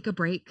to take a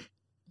break.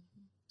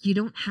 You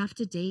don't have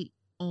to date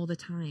all the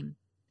time.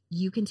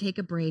 You can take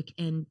a break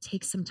and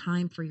take some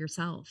time for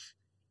yourself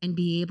and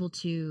be able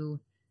to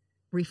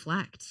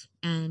reflect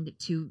and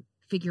to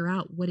figure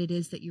out what it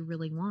is that you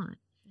really want.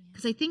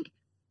 Because I think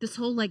this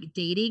whole like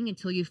dating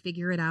until you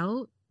figure it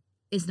out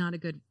is not a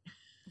good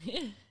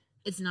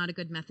it's not a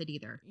good method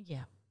either.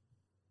 Yeah.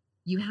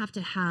 You have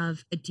to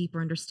have a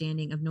deeper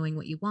understanding of knowing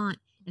what you want.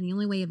 And the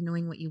only way of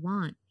knowing what you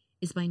want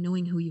is by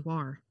knowing who you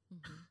are.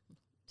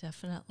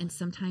 Definitely. And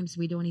sometimes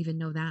we don't even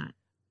know that.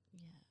 Yeah.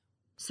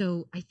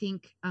 So I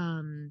think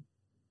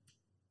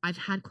I've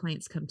had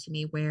clients come to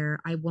me where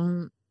I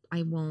won't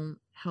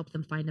help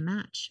them find a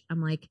match.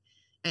 I'm like,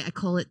 I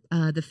call it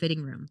the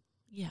fitting room.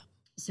 Yeah.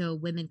 So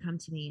women come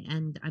to me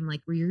and I'm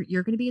like, well,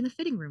 you're going to be in the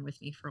fitting room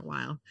with me for a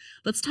while.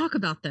 Let's talk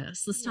about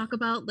this. Let's talk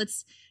about,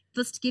 let's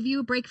give you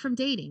a break from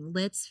dating.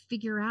 Let's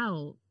figure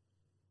out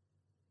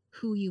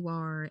who you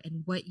are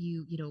and what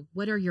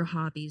what are your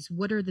hobbies?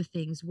 What are the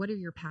things? What are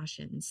your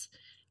passions?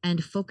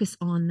 And focus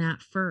on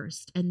that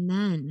first. And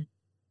then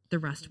the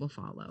rest will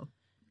follow.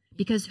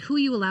 Because who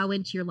you allow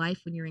into your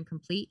life when you're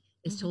incomplete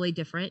is totally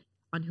different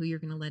on who you're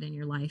going to let in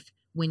your life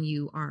when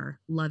you are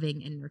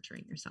loving and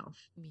nurturing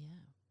yourself. Yeah.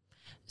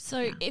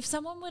 So if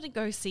someone were to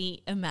go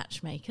see a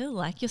matchmaker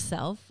like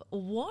yourself,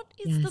 what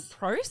is the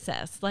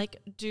process? Like,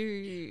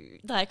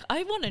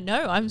 I want to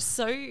know.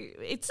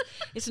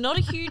 It's not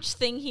a huge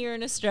thing here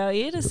in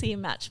Australia to see a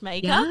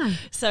matchmaker. Yeah.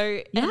 So,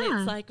 and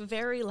it's like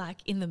very like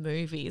in the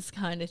movies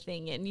kind of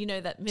thing. And you know,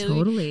 that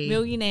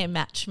Millionaire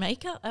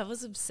Matchmaker, I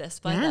was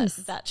obsessed by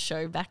that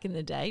show back in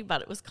the day,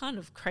 but it was kind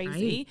of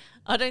crazy.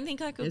 Right. I don't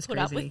think I could put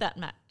up with that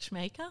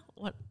matchmaker.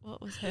 What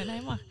was her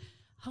name?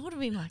 I would have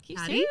been like, you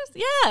serious?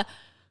 Yeah.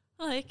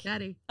 Like,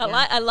 Daddy.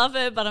 I love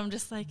her, but I'm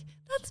just like,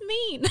 that's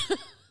mean.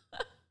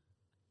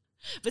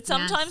 But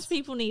sometimes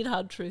people need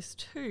hard truths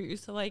too,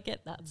 so I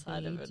get that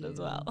side of it as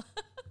well.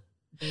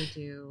 They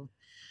do.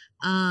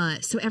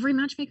 So every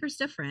matchmaker is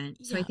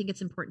different. So I think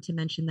it's important to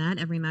mention that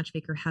every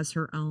matchmaker has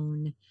her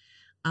own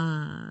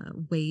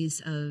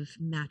ways of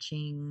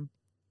matching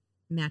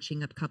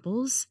up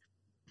couples.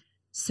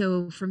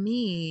 So for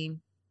me,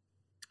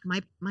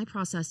 my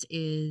process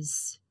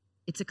is,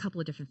 it's a couple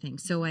of different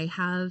things. So I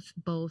have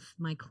both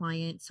my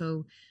client.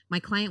 So my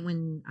client,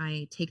 when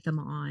I take them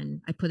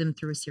on, I put them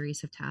through a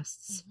series of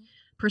tests,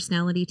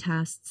 personality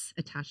tests,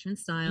 attachment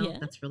style. Yeah.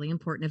 That's really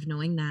important of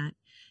knowing that.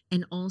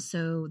 And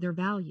also their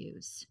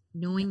values,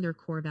 knowing their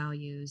core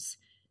values,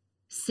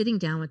 sitting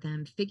down with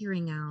them,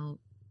 figuring out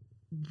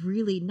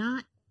really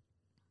not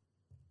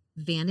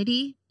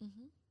vanity,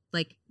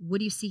 like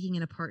what are you seeking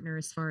in a partner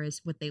as far as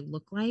what they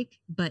look like,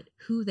 but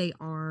who they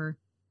are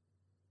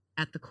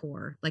at the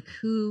core. Like,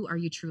 who are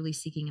you truly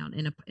seeking out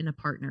in a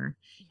partner,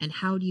 and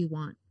how do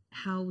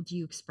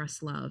you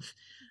express love?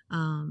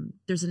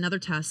 There's another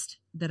test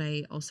that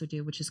I also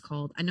do, which is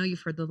called, I know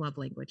you've heard the love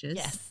languages.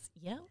 Yes.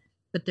 Yeah.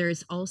 But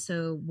there's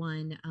also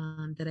one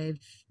that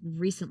I've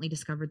recently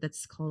discovered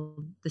that's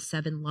called the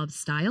 7 love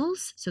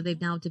styles. So they've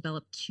now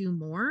developed 2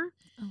 more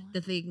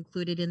that they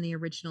included in the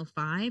original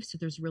 5. So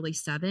there's really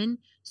 7.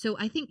 So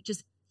I think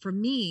just for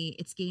me,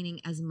 it's gaining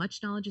as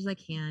much knowledge as I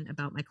can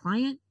about my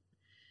client.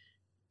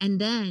 And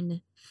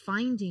then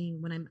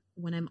finding,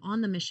 when I'm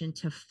on the mission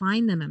to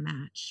find them a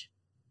match,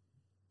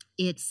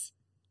 it's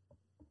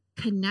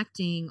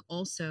connecting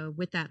also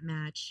with that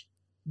match,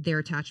 their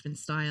attachment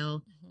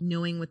style,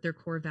 knowing what their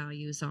core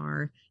values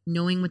are,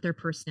 knowing what their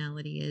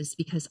personality is,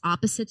 because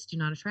opposites do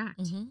not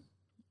attract.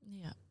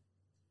 Yeah.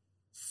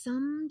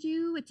 Some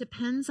do, it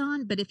depends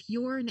on, but if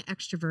you're an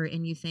extrovert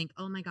and you think,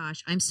 oh my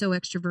gosh, I'm so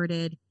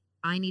extroverted,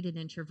 I need an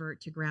introvert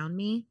to ground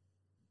me.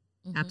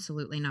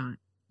 Absolutely not.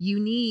 You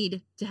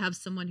need to have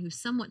someone who's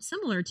somewhat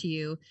similar to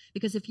you,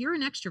 because if you're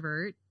an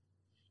extrovert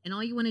and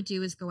all you want to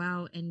do is go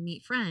out and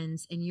meet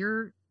friends, and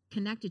you're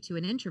connected to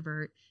an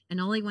introvert and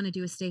all you want to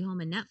do is stay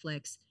home and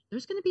Netflix,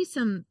 there's going to be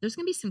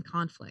some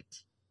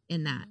conflict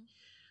in that.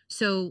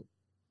 So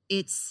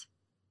it's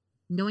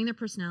knowing their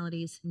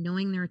personalities,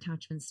 knowing their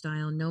attachment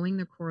style, knowing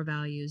their core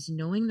values,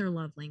 knowing their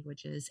love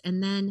languages.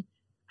 And then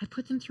I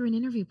put them through an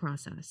interview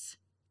process.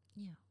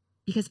 Yeah.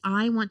 Because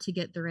I want to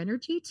get their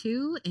energy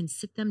too, and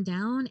sit them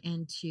down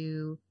and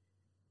to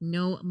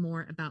know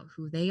more about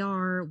who they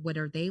are, what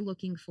are they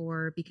looking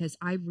for, because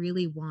I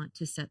really want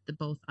to set the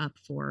both up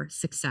for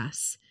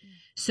success.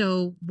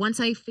 So once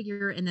I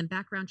figure, and then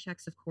background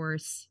checks, of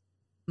course,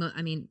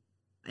 I mean,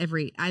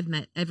 every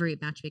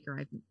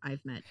matchmaker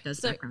I've met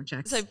does background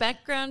checks. So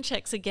background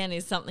checks again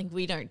is something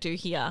we don't do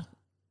here,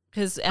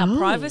 because our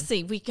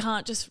privacy, we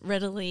can't just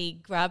readily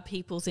grab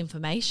people's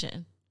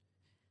information.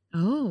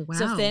 Oh, wow.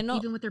 So if they're not,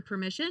 even with their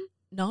permission?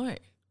 No.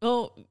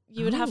 Well,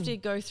 you would have to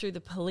go through the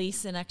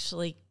police and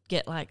actually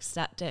get like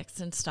stat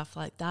decks and stuff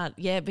like that.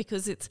 Yeah,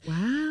 because it's,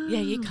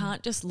 you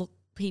can't just look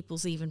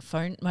people's even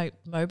phone,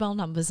 mobile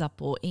numbers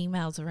up or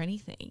emails or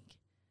anything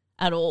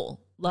at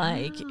all.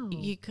 Like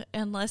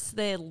unless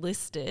they're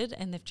listed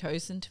and they've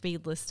chosen to be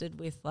listed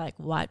with like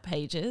white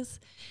pages,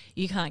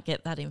 you can't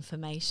get that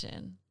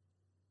information.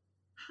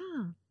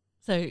 Huh.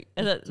 So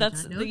Did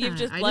that's not know you've that.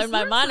 just I blown my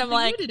learned mind. I'm something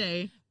new like,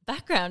 today.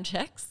 background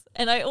checks,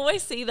 and I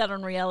always see that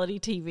on reality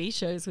TV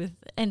shows with.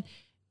 And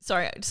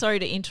sorry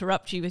to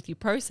interrupt you with your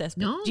process,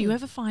 but do you No.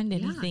 ever find Yeah.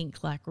 anything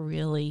like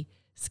really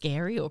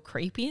scary or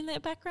creepy in their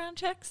background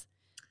checks?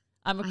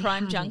 I'm a I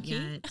crime haven't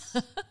junkie.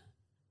 yet.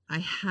 I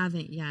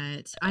haven't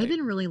yet. I've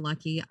been really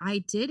lucky. I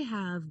did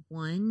have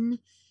one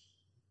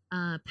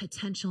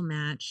potential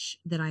match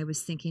that I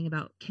was thinking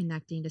about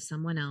connecting to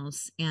someone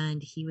else,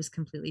 and he was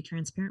completely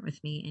transparent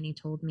with me, and he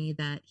told me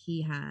that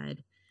he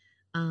had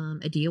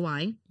a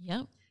DUI.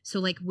 Yep. So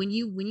like when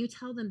you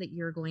tell them that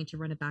you're going to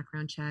run a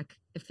background check,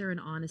 if they're an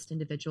honest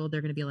individual,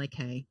 they're going to be like,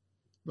 "Hey,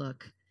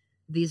 look,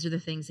 these are the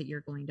things that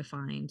you're going to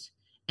find."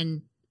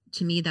 And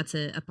to me, that's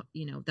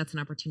that's an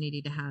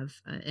opportunity to have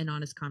an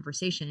honest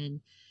conversation.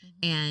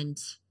 Mm-hmm.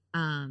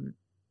 And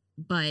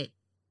but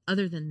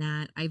other than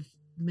that,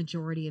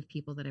 majority of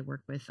people that I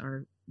work with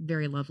are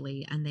very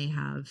lovely, and they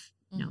have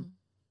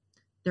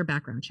their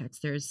background checks.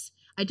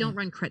 I don't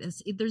run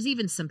credits. There's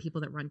even some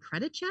people that run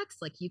credit checks.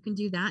 Like you can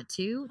do that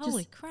too.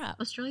 Holy crap.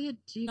 Australia,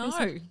 do you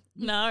guys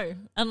No, no.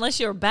 Unless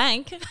you're a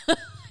bank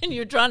and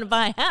you're trying to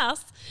buy a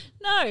house.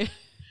 No.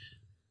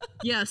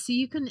 Yeah, so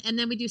you can, and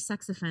then we do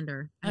sex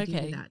offender. I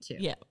do that too.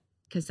 Yeah.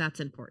 Because that's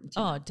important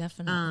too. Oh,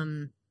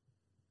 definitely.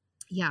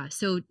 Yeah.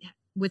 So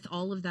with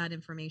all of that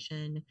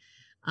information,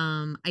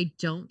 I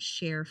don't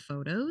share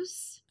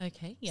photos.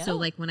 Okay. Yeah. So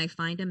like when I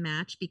find a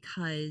match,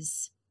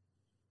 because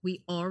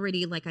we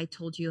already, like I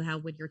told you, how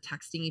when you're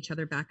texting each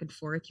other back and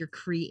forth, you're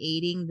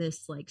creating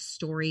this like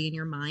story in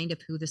your mind of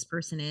who this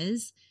person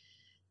is.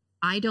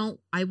 I don't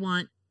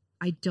want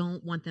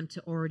them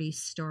to already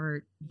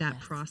start that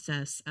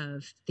process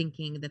of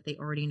thinking that they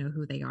already know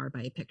who they are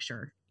by a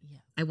picture. Yeah.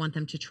 I want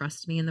them to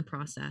trust me in the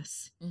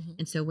process. Mm-hmm.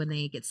 And so when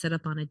they get set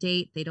up on a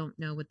date, they don't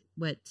know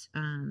what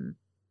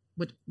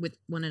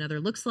one another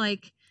looks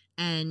like.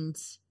 And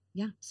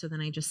yeah, so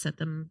then I just set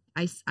them,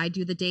 I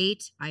do the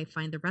date, I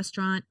find the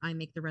restaurant, I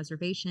make the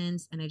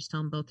reservations, and I just tell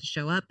them both to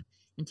show up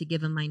and to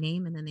give them my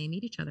name, and then they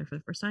meet each other for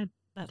the first time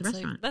at the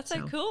restaurant. That's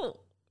so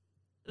cool.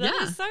 That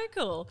is so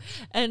cool.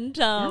 And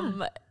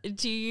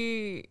do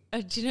you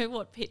know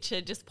what picture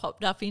just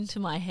popped up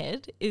into my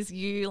head is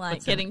you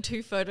like getting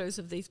two photos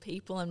of these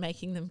people and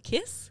making them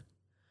kiss?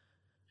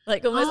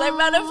 Like almost like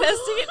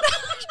manifesting it.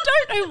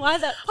 I don't know why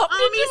that popped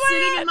into me my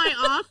sitting head. in my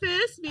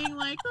office being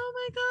like, oh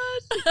my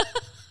gosh.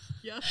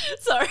 Yeah.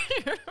 Sorry.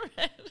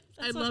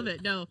 I love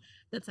it. No,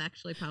 that's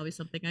actually probably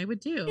something I would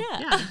do.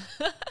 Yeah.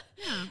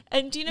 Yeah.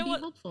 And do you know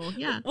what? Hopeful.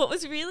 Yeah. What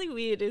was really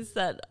weird is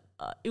that,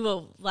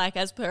 like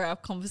as per our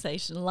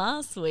conversation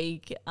last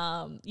week,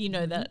 you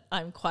know that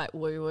I'm quite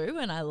woo-woo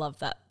and I love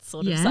that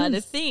sort of side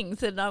of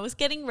things. And I was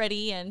getting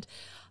ready and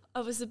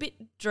I was a bit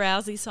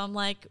drowsy. So I'm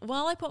like,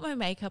 while I put my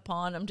makeup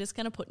on, I'm just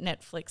going to put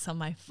Netflix on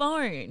my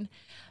phone.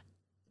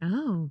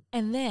 Oh.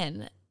 And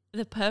then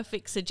the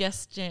perfect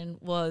suggestion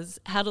was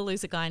How to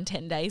Lose a Guy in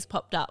 10 Days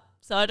popped up.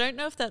 So I don't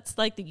know if that's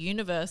like the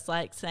universe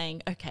like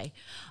saying, okay,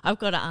 I've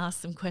got to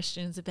ask some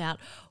questions about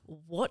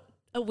what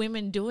are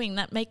women doing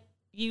that make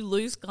you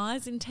lose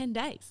guys in 10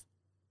 days.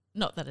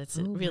 Not that it's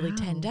really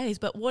 10 days,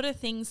 but what are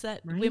things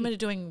that women are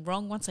doing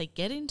wrong once they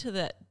get into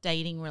that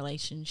dating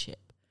relationship?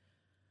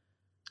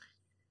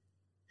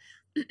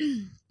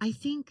 I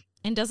think.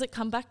 And does it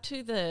come back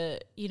to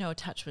the,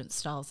 attachment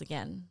styles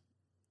again?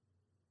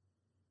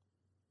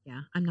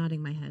 Yeah, I'm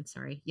nodding my head.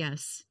 Sorry.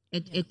 Yes,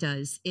 it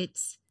does.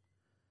 It's,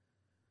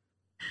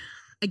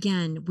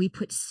 again, we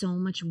put so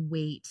much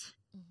weight.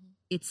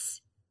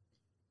 It's,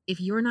 if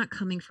you're not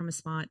coming from a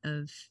spot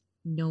of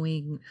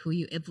knowing who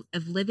you,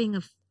 of living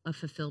a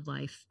fulfilled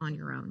life on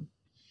your own,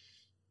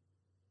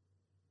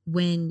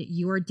 when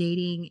you're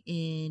dating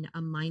in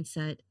a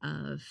mindset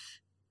of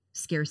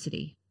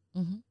scarcity,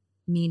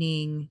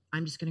 meaning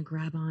I'm just going to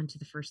grab on to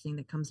the first thing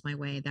that comes my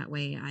way. That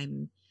way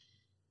I'm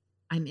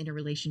in a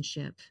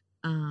relationship.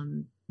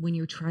 When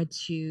you try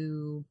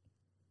to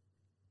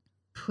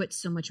put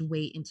so much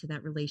weight into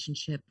that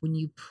relationship, when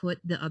you put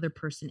the other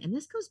person, and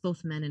this goes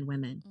both men and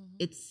women,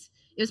 it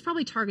was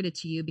probably targeted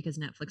to you because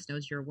Netflix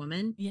knows you're a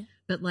woman. Yeah.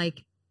 But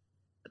like,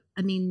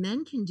 I mean,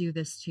 men can do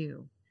this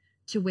too,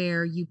 to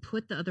where you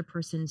put the other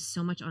person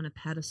so much on a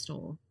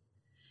pedestal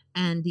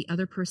and the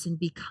other person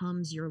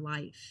becomes your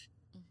life.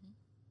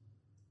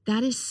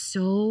 That is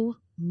so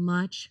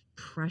much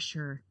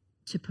pressure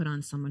to put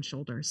on someone's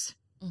shoulders.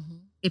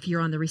 If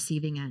you're on the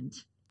receiving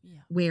end,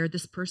 where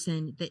this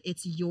person, that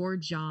it's your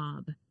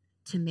job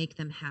to make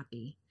them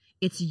happy.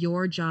 It's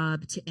your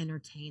job to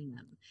entertain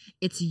them.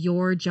 It's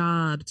your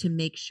job to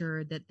make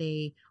sure that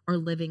they are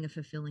living a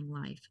fulfilling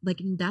life. Like,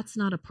 that's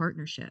not a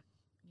partnership.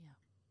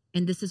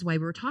 And this is why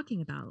we're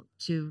talking about,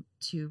 to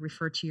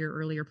refer to your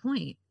earlier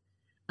point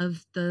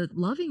of the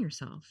loving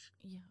yourself.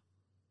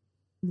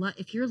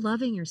 If you're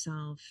loving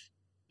yourself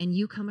and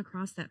you come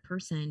across that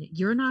person,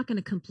 you're not going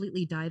to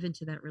completely dive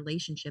into that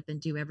relationship and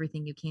do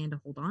everything you can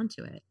to hold on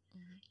to it.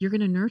 You're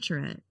going to nurture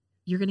it.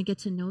 You're going to get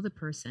to know the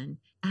person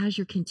as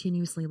you're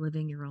continuously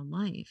living your own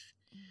life.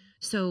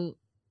 So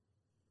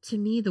to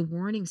me, the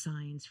warning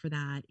signs for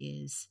that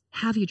is,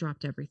 have you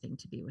dropped everything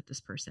to be with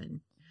this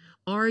person?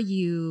 Are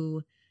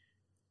you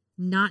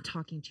not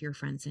talking to your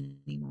friends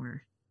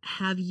anymore?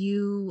 Have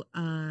you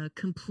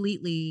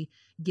completely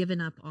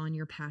given up on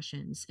your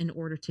passions in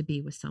order to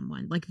be with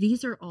someone? Like,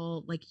 these are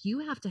all, like, you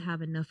have to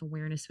have enough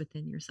awareness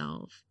within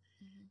yourself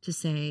to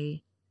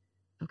say,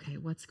 okay,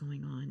 what's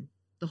going on?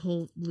 The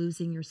whole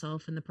losing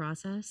yourself in the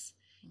process.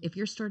 If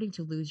you're starting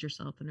to lose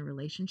yourself in a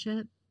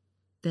relationship,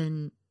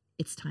 then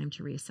it's time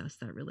to reassess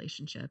that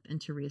relationship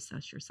and to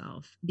reassess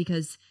yourself,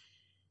 because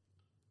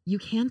you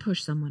can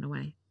push someone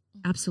away.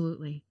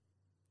 Absolutely.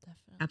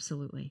 Definitely.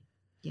 Absolutely.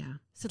 Yeah.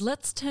 So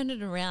let's turn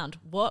it around.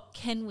 What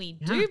can we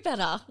do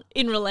better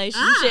in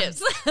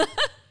relationships?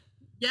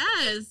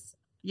 Yes.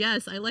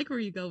 Yes. I like where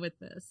you go with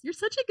this. You're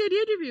such a good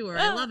interviewer.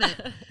 I love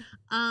it.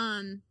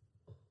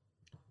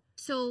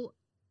 So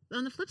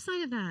on the flip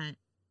side of that,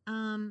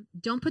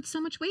 don't put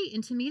so much weight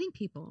into meeting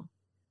people.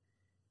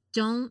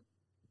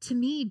 To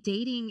me,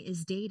 dating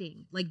is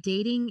dating. Like,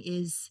 dating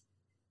is,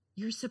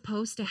 you're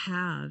supposed to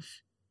have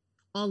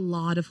a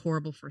lot of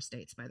horrible first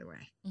dates, by the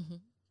way. Mm-hmm.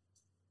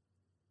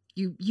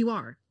 You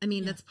are. I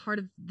mean, that's part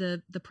of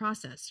the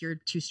process. You're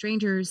two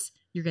strangers,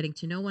 you're getting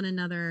to know one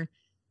another.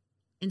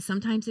 And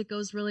sometimes it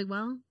goes really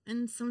well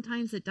and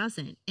sometimes it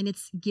doesn't. And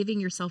it's giving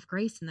yourself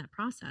grace in that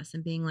process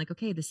and being like,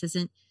 okay, this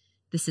isn't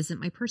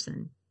my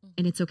person. Mm-hmm.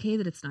 And it's okay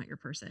that it's not your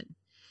person.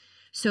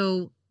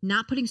 So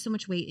not putting so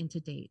much weight into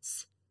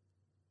dates,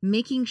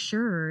 making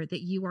sure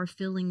that you are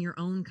filling your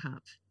own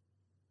cup,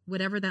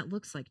 whatever that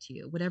looks like to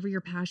you, whatever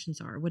your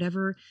passions are,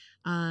 whatever,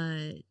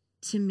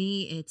 to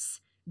me,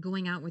 it's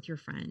going out with your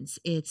friends.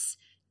 It's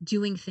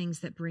doing things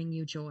that bring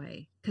you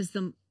joy. Because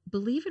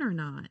believe it or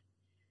not,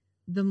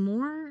 the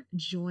more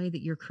joy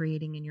that you're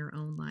creating in your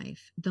own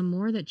life, the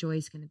more that joy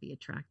is going to be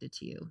attracted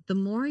to you. The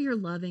more you're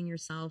loving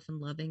yourself and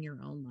loving your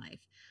own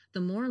life, the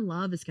more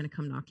love is going to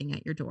come knocking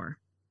at your door.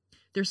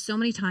 There's so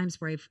many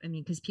times where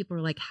because people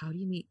are like, how do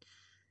you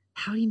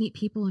meet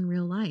people in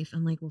real life?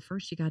 I'm like, well,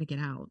 first you got to get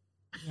out.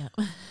 Yeah.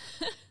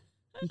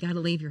 You got to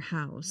leave your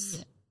house.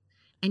 Yeah.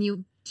 And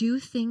you do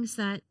things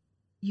that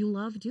you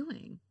love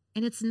doing.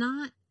 And it's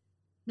not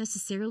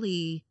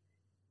necessarily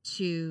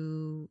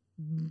to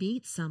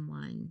meet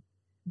someone,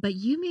 but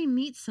you may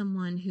meet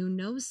someone who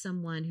knows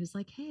someone who's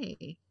like,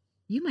 hey,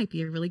 you might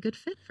be a really good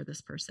fit for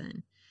this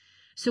person.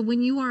 So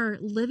when you are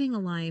living a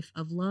life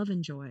of love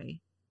and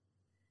joy,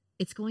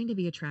 it's going to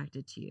be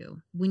attracted to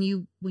you. When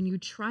you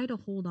try to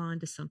hold on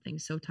to something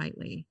so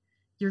tightly,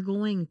 you're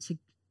going to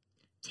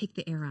take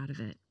the air out of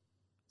it.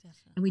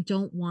 Definitely. And we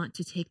don't want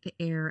to take the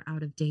air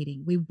out of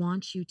dating. We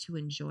want you to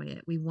enjoy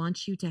it. We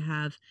want you to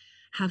have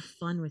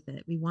fun with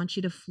it. We want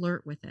you to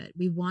flirt with it.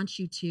 We want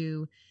you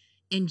to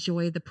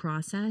enjoy the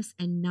process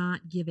and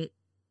not give it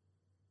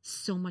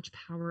so much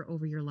power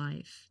over your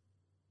life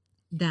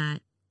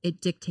that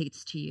it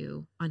dictates to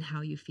you on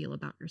how you feel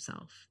about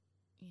yourself.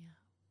 Yeah.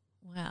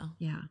 Wow.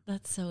 Yeah.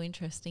 That's so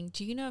interesting.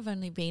 Do you know I've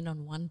only been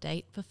on one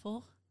date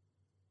before?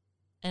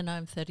 And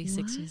I'm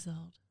 36 years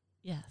old.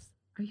 Yes.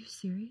 Are you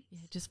serious? Yeah,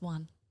 just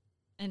one.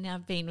 And now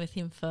I've been with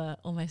him for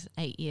almost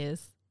 8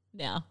 years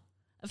now.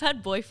 I've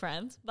had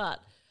boyfriends,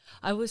 but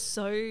I was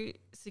so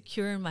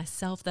secure in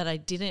myself that I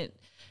didn't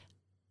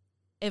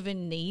ever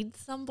need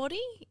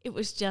somebody. It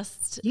was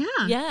just,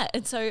 yeah.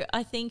 And so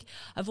I think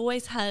I've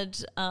always had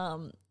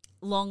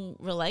long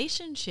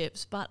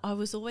relationships, but I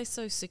was always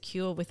so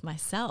secure with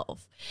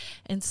myself.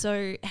 And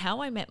so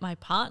how I met my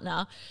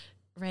partner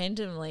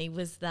randomly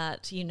was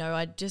that,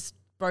 I'd just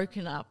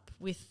broken up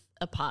with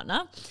a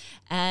partner,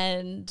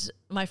 and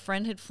my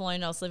friend had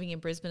flown. I was living in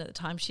Brisbane at the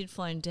time. She'd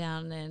flown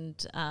down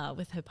and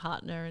with her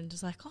partner, and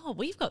was like, "Oh,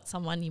 we've got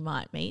someone you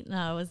might meet." And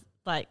I was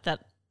like,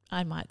 "That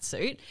I might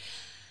suit."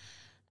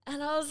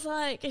 And I was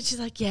like, and she's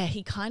like, "Yeah,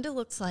 he kind of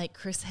looks like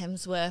Chris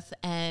Hemsworth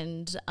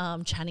and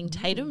Channing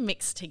Tatum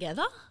mixed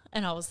together."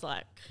 And I was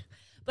like,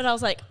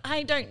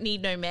 I don't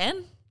need no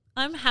man.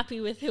 I'm happy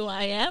with who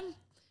I am.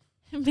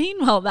 And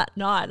meanwhile, that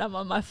night I'm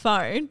on my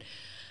phone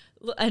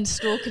and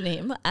stalking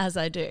him as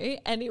I do.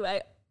 Anyway,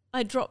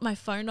 I dropped my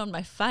phone on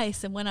my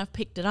face, and when I've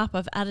picked it up,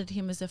 I've added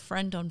him as a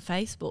friend on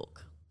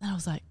Facebook. And I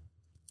was like,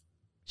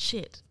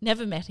 shit,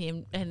 never met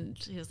him. And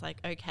he was like,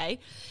 okay.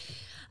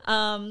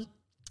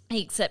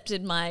 He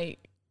accepted my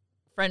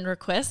friend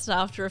request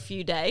after a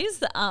few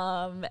days.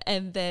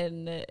 And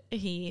then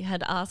he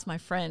had asked my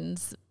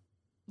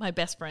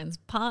best friend's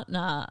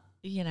partner,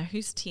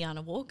 who's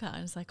Tiana Walker?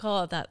 And it's like,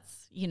 oh, that's,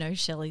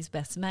 Shelley's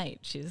best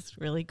mate. She's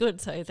really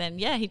good. So then,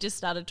 he just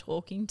started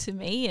talking to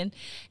me, and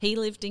he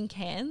lived in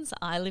Cairns.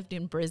 I lived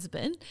in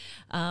Brisbane,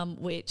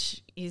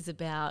 which is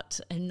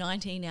about a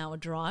 19-hour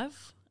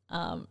drive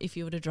if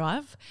you were to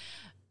drive,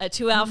 a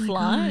 2-hour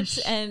flight. Gosh.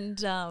 And,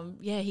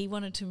 he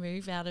wanted to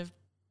move out of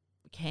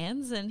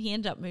Cairns, and he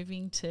ended up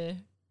moving to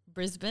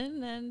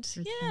Brisbane, and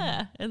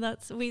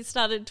we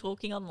started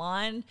talking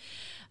online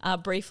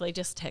briefly,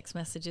 just text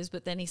messages,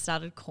 but then he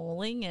started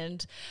calling,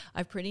 and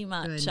I pretty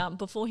much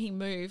before he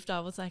moved, I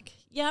was like,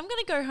 I'm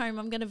going to go home,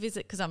 I'm going to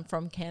visit, because I'm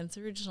from Cairns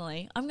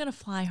originally, I'm going to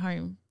fly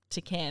home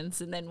to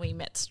Cairns, and then we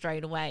met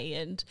straight away.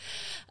 And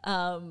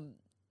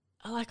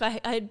I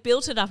had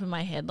built it up in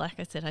my head. Like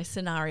I said, I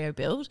scenario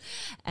built.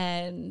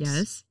 And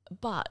Yes.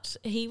 but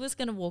he was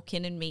going to walk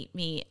in and meet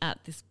me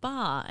at this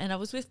bar, and I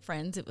was with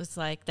friends. It was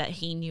like that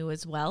he knew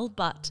as well,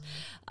 but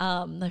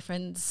my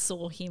friends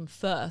saw him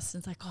first,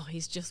 and it's like, oh,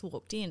 he's just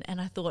walked in. And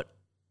I thought,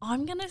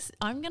 I'm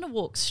gonna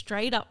walk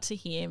straight up to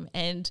him,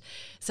 and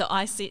so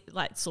I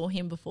saw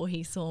him before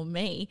he saw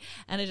me,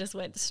 and I just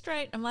went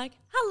straight. I'm like,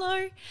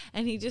 hello,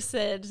 and he just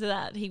said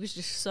that he was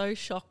just so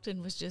shocked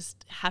and was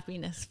just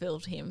happiness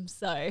filled him.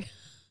 So,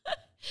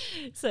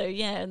 so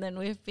yeah, and then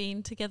we've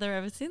been together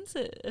ever since,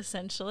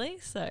 essentially.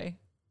 So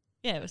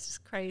yeah, it was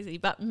just crazy,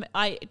 but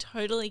I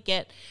totally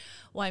get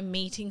why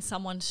meeting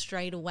someone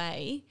straight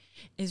away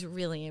is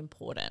really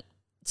important.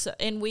 So,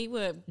 and we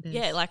were,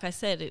 like I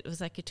said, it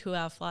was like a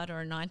 2-hour flight or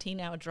a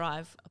 19-hour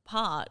drive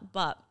apart.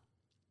 But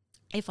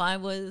if I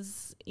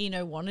was,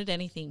 wanted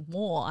anything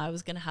more, I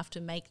was going to have to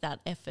make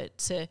that effort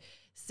to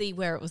see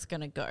where it was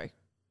going to go.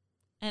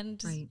 And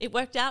it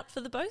worked out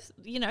for the both.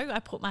 I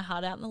put my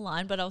heart out in the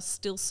line, but I was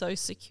still so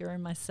secure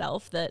in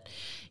myself that,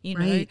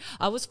 I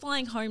was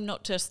flying home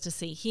not just to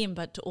see him,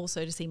 but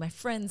also to see my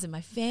friends and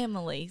my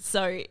family.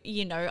 So,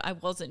 I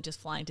wasn't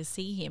just flying to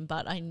see him,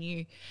 but I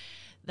knew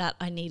that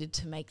I needed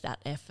to make that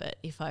effort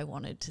if I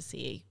wanted to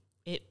see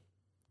it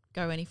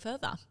go any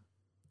further.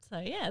 So,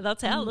 yeah,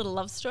 that's our little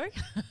love story.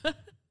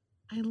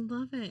 I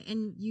love it.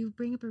 And you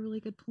bring up a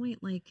really good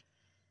point. Like,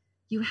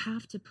 you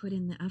have to put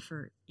in the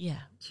effort,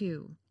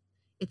 too.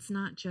 It's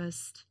not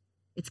just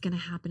it's going to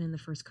happen in the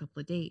first couple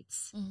of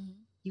dates. Mm-hmm.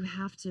 You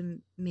have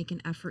to make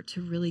an effort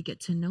to really get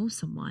to know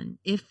someone.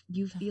 If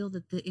you feel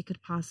that it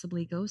could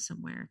possibly go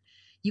somewhere,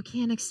 you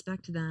can't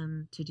expect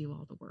them to do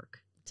all the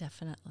work.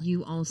 Definitely.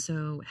 You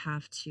also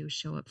have to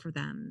show up for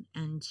them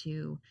and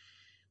to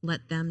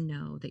let them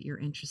know that you're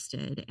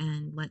interested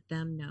and let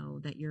them know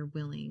that you're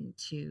willing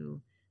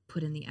to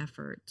put in the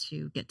effort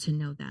to get to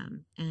know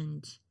them.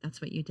 And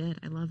that's what you did.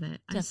 I love it.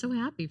 I'm so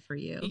happy for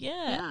you.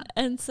 Yeah.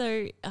 And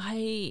so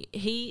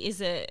he is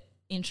an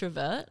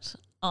introvert.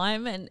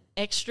 I'm an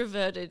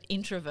extroverted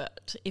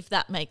introvert, if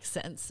that makes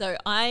sense. So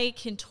I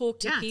can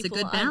talk to people. It's a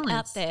good balance. I'm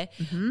out there.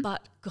 Mm-hmm.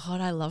 But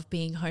God, I love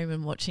being home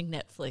and watching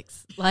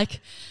Netflix. Like,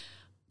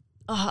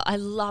 I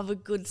love a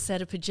good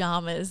set of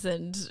pajamas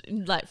and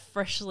like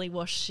freshly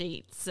washed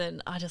sheets,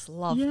 and I just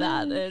love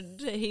that.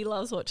 And he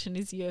loves watching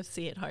his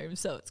UFC at home,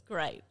 so it's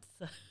great.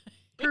 So.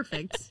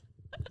 Perfect.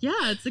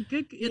 Yeah, it's a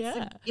good.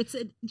 It's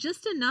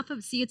just enough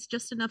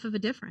of a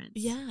difference.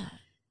 Yeah.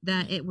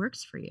 That it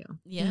works for you.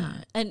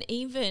 Yeah. And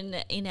even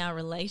in our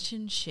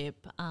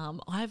relationship,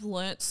 I've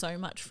learnt so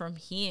much from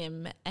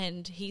him,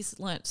 and he's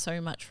learnt so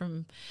much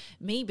from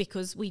me,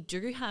 because we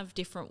do have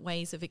different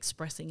ways of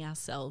expressing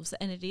ourselves,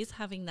 and it is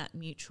having that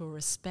mutual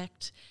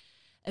respect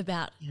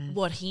about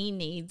what he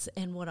needs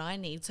and what I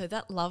need. So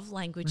that love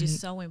language is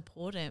so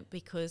important,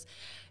 because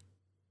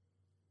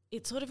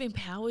it sort of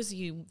empowers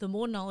you the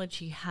more knowledge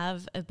you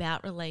have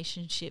about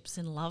relationships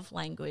and love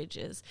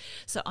languages.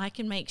 So I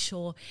can make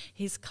sure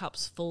his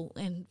cup's full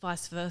and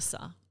vice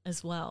versa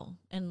as well.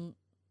 And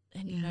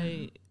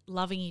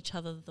loving each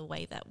other the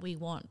way that we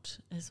want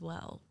as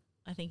well,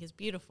 I think is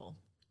beautiful.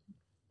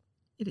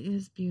 It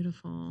is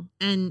beautiful.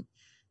 And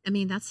I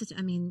mean,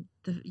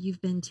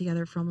 you've been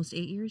together for almost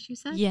 8 years, you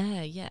said?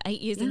 Yeah.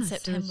 8 years in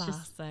September.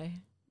 So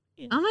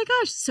yeah. Oh my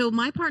gosh. So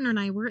my partner and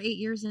I were 8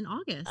 years in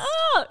August.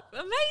 Oh,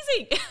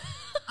 amazing.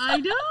 I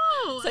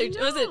know.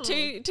 So was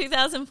it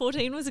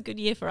 2014 was a good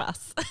year for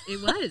us? It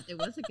was. It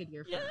was a good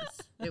year for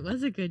us. It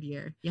was a good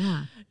year.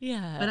 Yeah.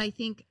 Yeah. But I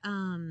think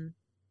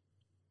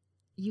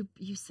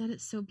you said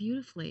it so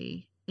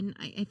beautifully. And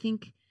I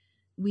think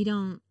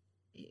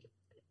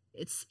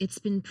it's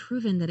been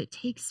proven that it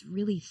takes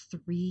really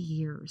 3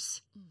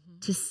 years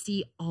to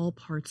see all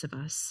parts of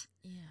us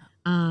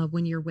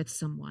when you're with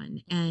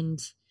someone. And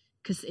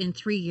because in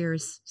 3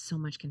 years, so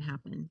much can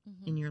happen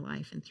in your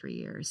life in 3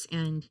 years.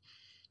 And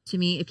to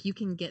me, if you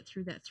can get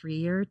through that 3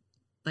 year,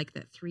 like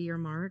that 3 year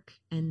mark,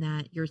 and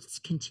that you're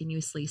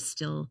continuously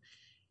still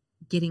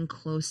getting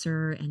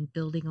closer and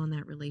building on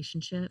that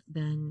relationship,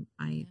 then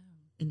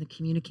in the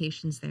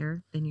communications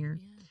there, then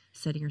you're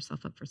setting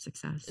yourself up for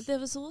success. There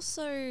was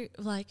also,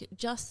 like,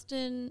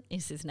 Justin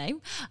is his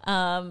name.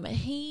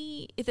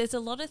 There's a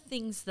lot of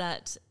things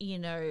that,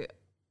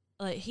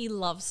 like, he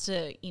loves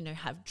to,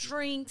 have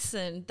drinks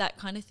and that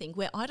kind of thing,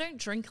 where I don't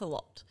drink a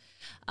lot.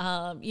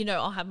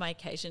 I'll have my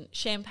occasion.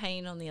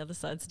 Champagne on the other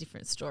side's a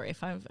different story.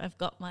 If I've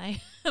got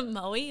my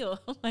Moe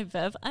or my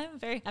Verve, I'm a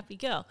very happy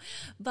girl.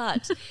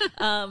 But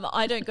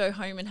I don't go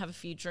home and have a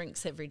few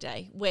drinks every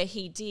day, where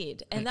he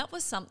did. And that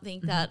was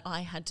something that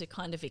I had to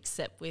kind of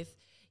accept with,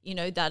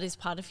 that is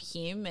part of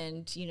him,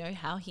 and,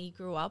 how he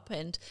grew up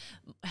and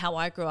how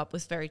I grew up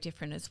was very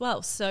different as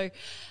well. So,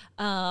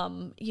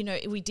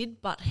 we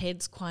did butt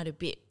heads quite a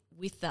bit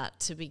with that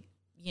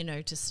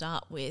to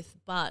start with,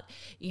 but,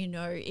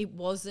 it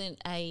wasn't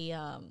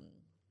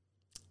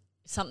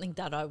something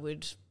that I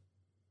would,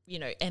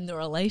 end the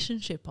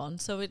relationship on.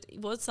 So it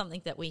was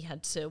something that we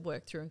had to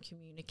work through and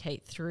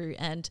communicate through.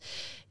 And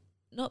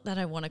not that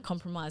I want to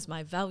compromise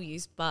my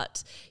values,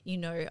 but, you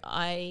know,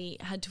 I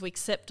had to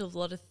accept a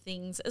lot of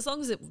things, as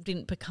long as it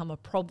didn't become a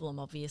problem,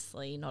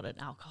 obviously, not an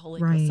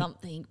alcoholic or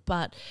something.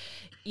 But,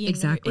 you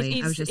know,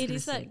 I was just going to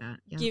say that.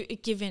 Yeah.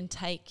 Give and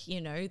take,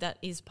 you know, that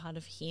is part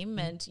of him.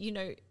 And, you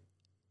know,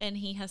 and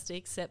he has to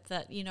accept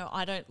that, you know,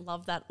 I don't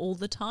love that all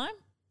the time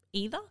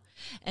either.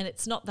 And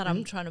it's not that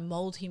I'm trying to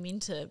mold him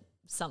into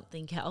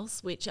something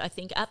else, which I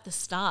think at the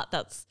start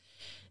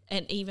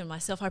and even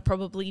myself, I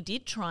probably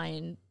did try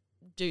and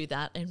do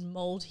that and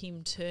mold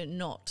him to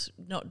not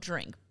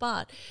drink.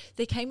 But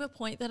there came a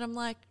point that I'm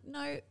like,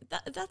 no,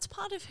 that's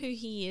part of who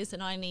he is,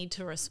 and I need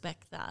to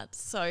respect that.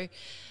 So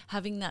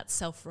having that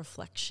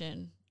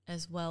self-reflection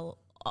as well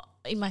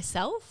in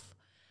myself,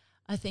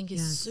 I think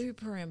is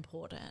super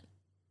important.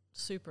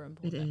 Super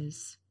important. It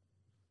is.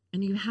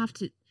 And you have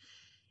to,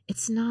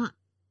 it's not,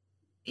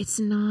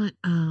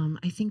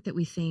 I think that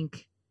we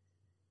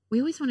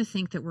always want to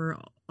think that we're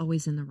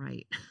always in the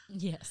right.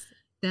 Yes.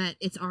 That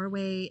it's our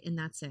way and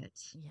that's it.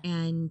 Yeah.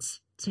 And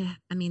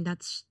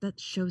that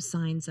shows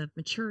signs of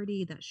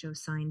maturity, that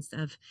shows signs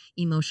of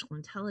emotional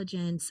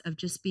intelligence, of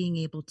just being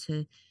able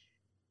to,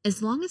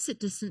 as long as it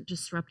doesn't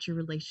disrupt your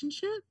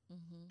relationship,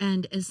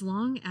 and as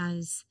long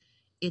as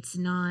it's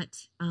not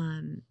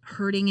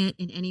hurting it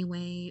in any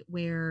way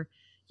where,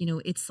 you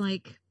know, it's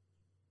like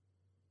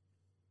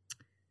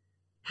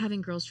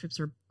having girls trips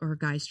or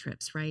guys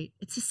trips, right?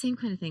 It's the same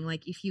kind of thing.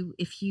 Like if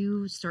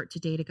you start to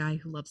date a guy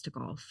who loves to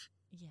golf,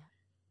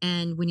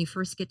 and when you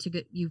first get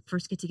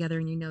together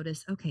and you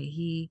notice, okay,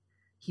 he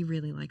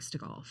really likes to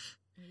golf.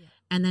 Yeah.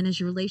 And then as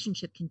your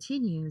relationship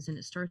continues and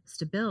it starts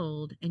to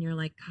build and you're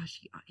like, gosh,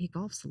 he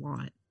golfs a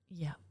lot.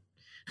 Yeah.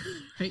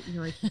 Right?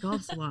 You're like, he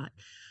golfs a lot.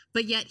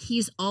 But yet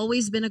he's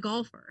always been a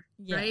golfer,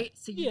 right?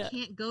 So you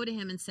can't go to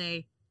him and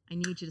say, I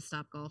need you to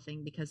stop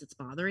golfing because it's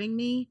bothering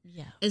me.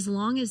 Yeah. As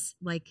long as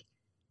like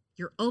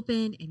you're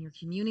open and you're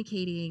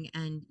communicating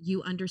and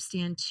you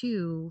understand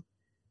too,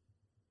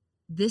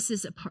 this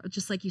is a part,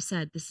 just like you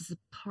said, this is a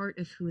part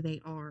of who they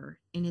are.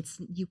 And it's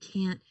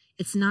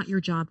not your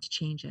job to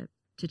change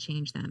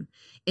them.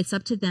 It's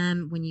up to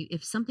them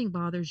if something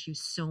bothers you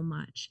so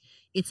much,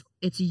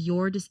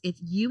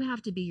 you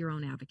have to be your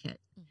own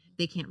advocate.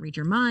 They can't read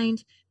your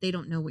mind. They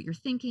don't know what you're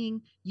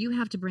thinking. You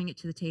have to bring it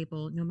to the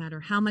table no matter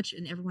how much.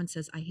 And everyone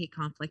says, I hate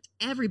conflict.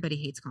 Everybody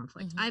hates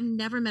conflict. I've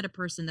never met a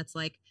person that's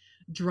like,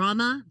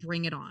 drama,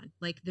 bring it on.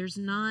 Like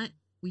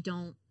we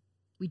don't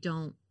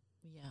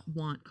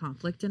want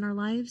conflict in our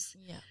lives.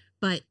 Yeah.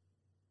 But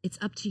it's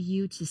up to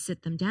you to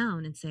sit them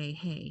down and say,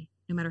 hey,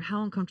 no matter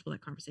how uncomfortable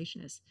that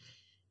conversation is,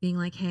 being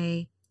like,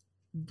 hey,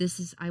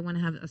 I want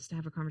to have us to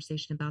have a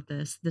conversation about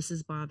this. This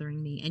is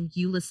bothering me. And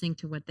you listening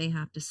to what they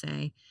have to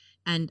say.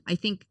 And I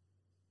think,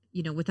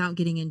 you know, without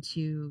getting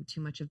into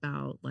too much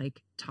about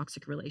like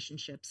toxic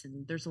relationships,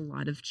 and there's a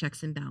lot of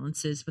checks and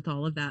balances with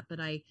all of that. But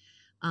I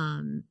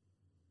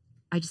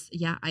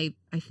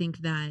think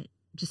that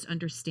just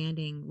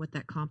understanding what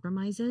that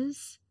compromise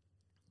is,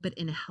 but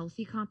in a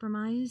healthy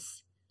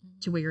compromise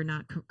to where you're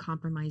not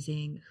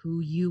compromising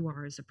who you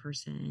are as a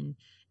person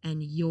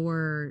and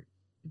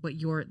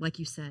like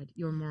you said,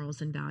 your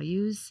morals and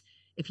values.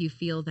 If you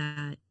feel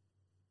that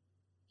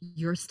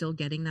you're still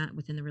getting that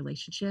within the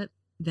relationship,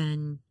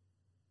 then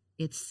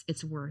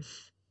it's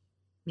worth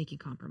making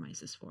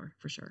compromises for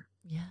sure.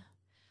 Yeah.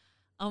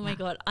 Oh my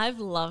God. I've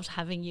loved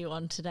having you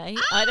on today.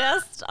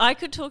 I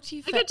could talk to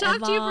you forever. I could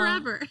talk to you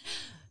forever.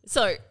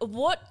 So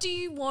what do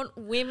you want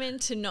women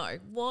to know?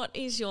 What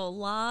is your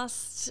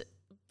last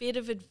bit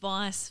of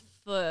advice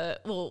for,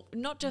 well,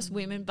 not just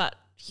women, but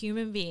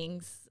human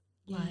beings?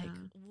 Yeah. Like,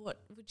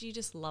 what would you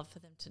just love for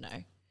them to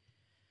know?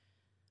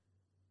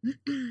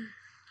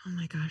 Oh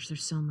my gosh,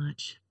 there's so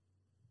much.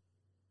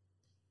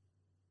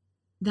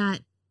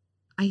 That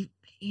I'm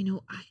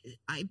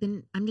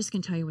just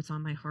going to tell you what's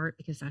on my heart,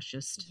 because that's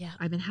just,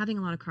 I've been having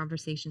a lot of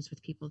conversations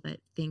with people that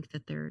think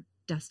that they're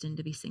destined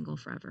to be single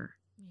forever.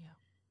 Yeah.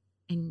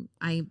 And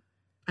I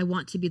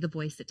want to be the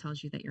voice that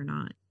tells you that you're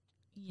not.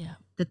 Yeah.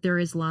 That there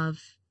is love.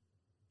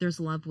 There's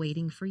love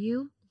waiting for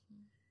you.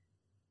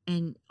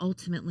 And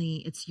ultimately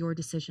it's your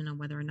decision on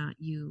whether or not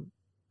you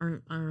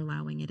are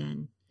allowing it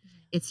in. Yeah.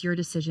 It's your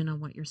decision on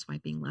what you're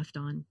swiping left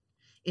on.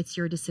 It's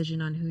your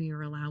decision on who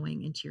you're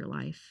allowing into your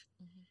life.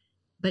 Mm-hmm.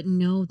 But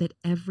know that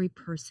every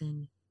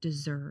person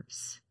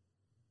deserves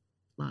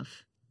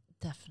love.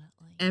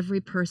 Definitely.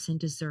 Every person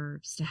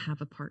deserves to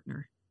have a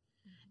partner.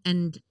 Mm-hmm.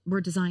 And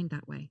we're designed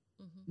that way.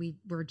 Mm-hmm.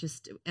 We're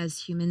just,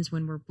 as humans,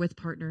 when we're with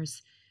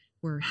partners,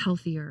 we're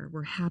healthier,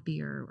 we're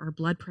happier, our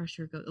blood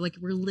pressure goes, like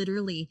we're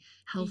literally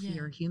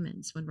healthier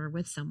humans when we're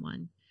with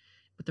someone,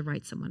 with the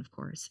right someone, of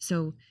course.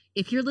 So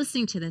if you're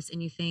listening to this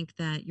and you think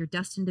that you're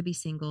destined to be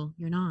single,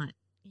 you're not.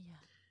 Yeah.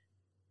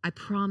 I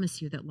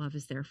promise you that love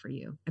is there for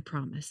you. I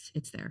promise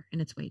it's there and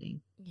it's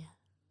waiting. Yeah.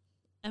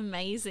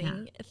 Amazing.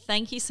 Yeah.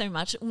 Thank you so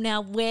much. Now,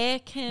 where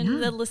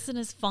can the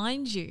listeners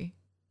find you?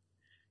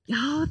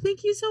 Oh,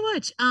 thank you so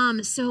much.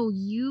 So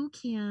you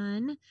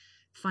can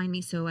find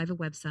me. So I have a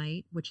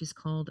website, which is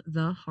called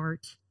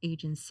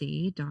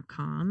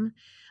theheartagency.com.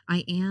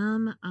 I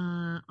am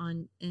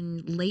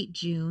in late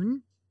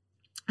June,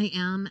 I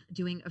am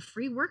doing a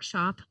free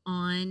workshop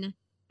on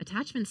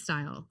attachment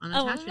style, on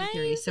attachment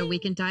theory. So we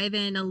can dive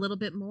in a little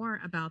bit more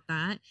about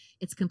that.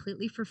 It's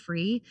completely for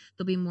free.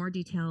 There'll be more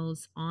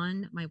details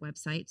on my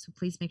website. So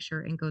please make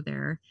sure and go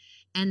there.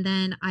 And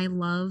then I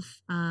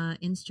love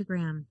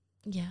Instagram.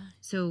 Yeah.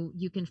 So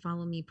you can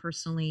follow me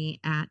personally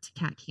at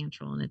Cat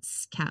Cantrell, and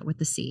it's Cat with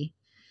the C.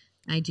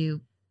 I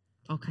do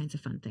all kinds of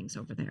fun things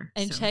over there.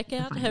 And so check you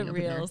can out find her me over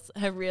there. reels.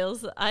 Her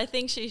reels. I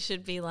think she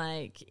should be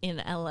like in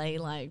LA,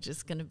 like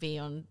just going to be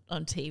on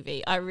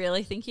TV. I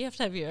really think you have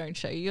to have your own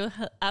show. You're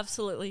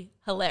absolutely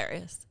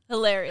hilarious.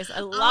 Hilarious. I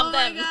love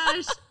them. Oh my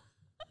gosh.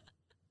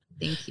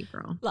 Thank you,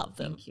 girl. Love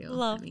them. Thank you.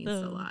 Love that means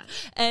them. a lot.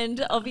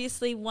 And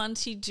obviously,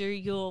 once you do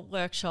your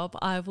workshop,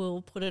 I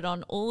will put it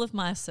on all of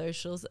my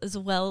socials as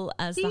well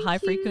as the High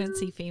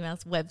Frequency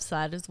Females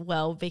website as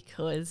well,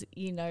 because,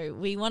 you know,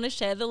 we want to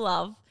share the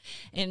love.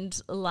 And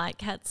like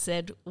Kat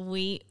said,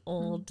 we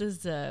all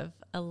deserve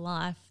a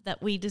life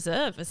that we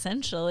deserve,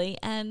 essentially,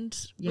 and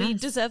we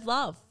deserve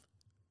love.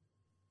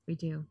 We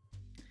do.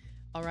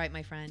 All right,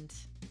 my friend.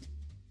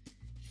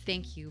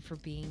 Thank you for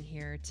being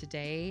here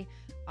today.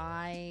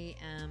 I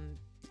am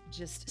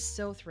just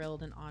so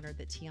thrilled and honored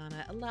that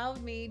Tiana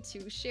allowed me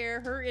to share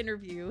her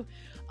interview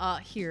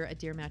here at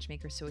Dear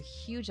Matchmaker. So a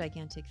huge,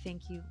 gigantic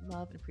thank you,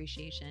 love, and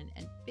appreciation,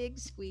 and big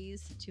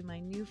squeeze to my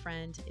new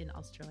friend in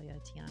Australia,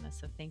 Tiana.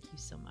 So thank you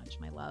so much,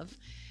 my love.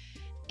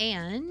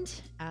 And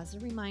as a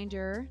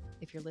reminder,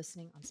 if you're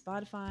listening on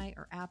Spotify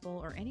or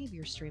Apple or any of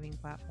your streaming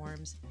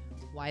platforms,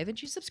 why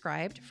haven't you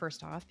subscribed?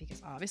 First off, because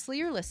obviously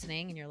you're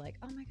listening and you're like,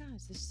 oh my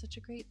gosh, this is such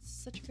a great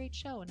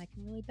show and I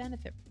can really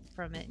benefit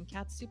from it. And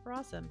Kat's super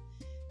awesome.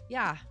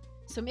 Yeah.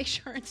 So make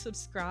sure and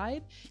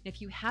subscribe. And if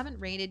you haven't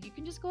rated, you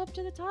can just go up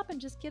to the top and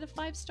just get a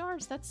 5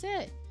 stars. That's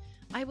it.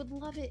 I would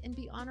love it and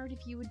be honored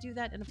if you would do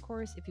that. And of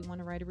course, if you want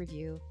to write a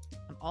review,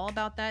 I'm all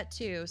about that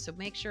too. So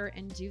make sure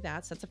and do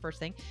that. So that's the first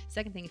thing.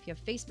 Second thing, if you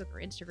have Facebook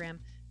or Instagram,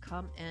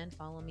 come and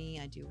follow me.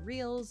 I do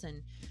reels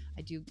and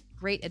I do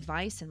great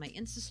advice in my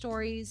Insta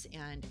stories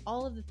and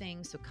all of the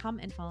things. So come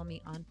and follow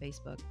me on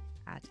Facebook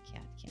at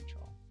Cat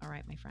Cantrell. All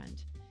right, my friend.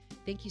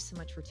 Thank you so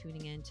much for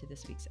tuning in to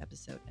this week's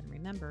episode. And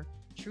remember,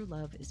 true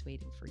love is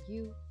waiting for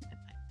you. And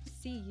I will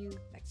see you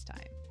next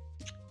time.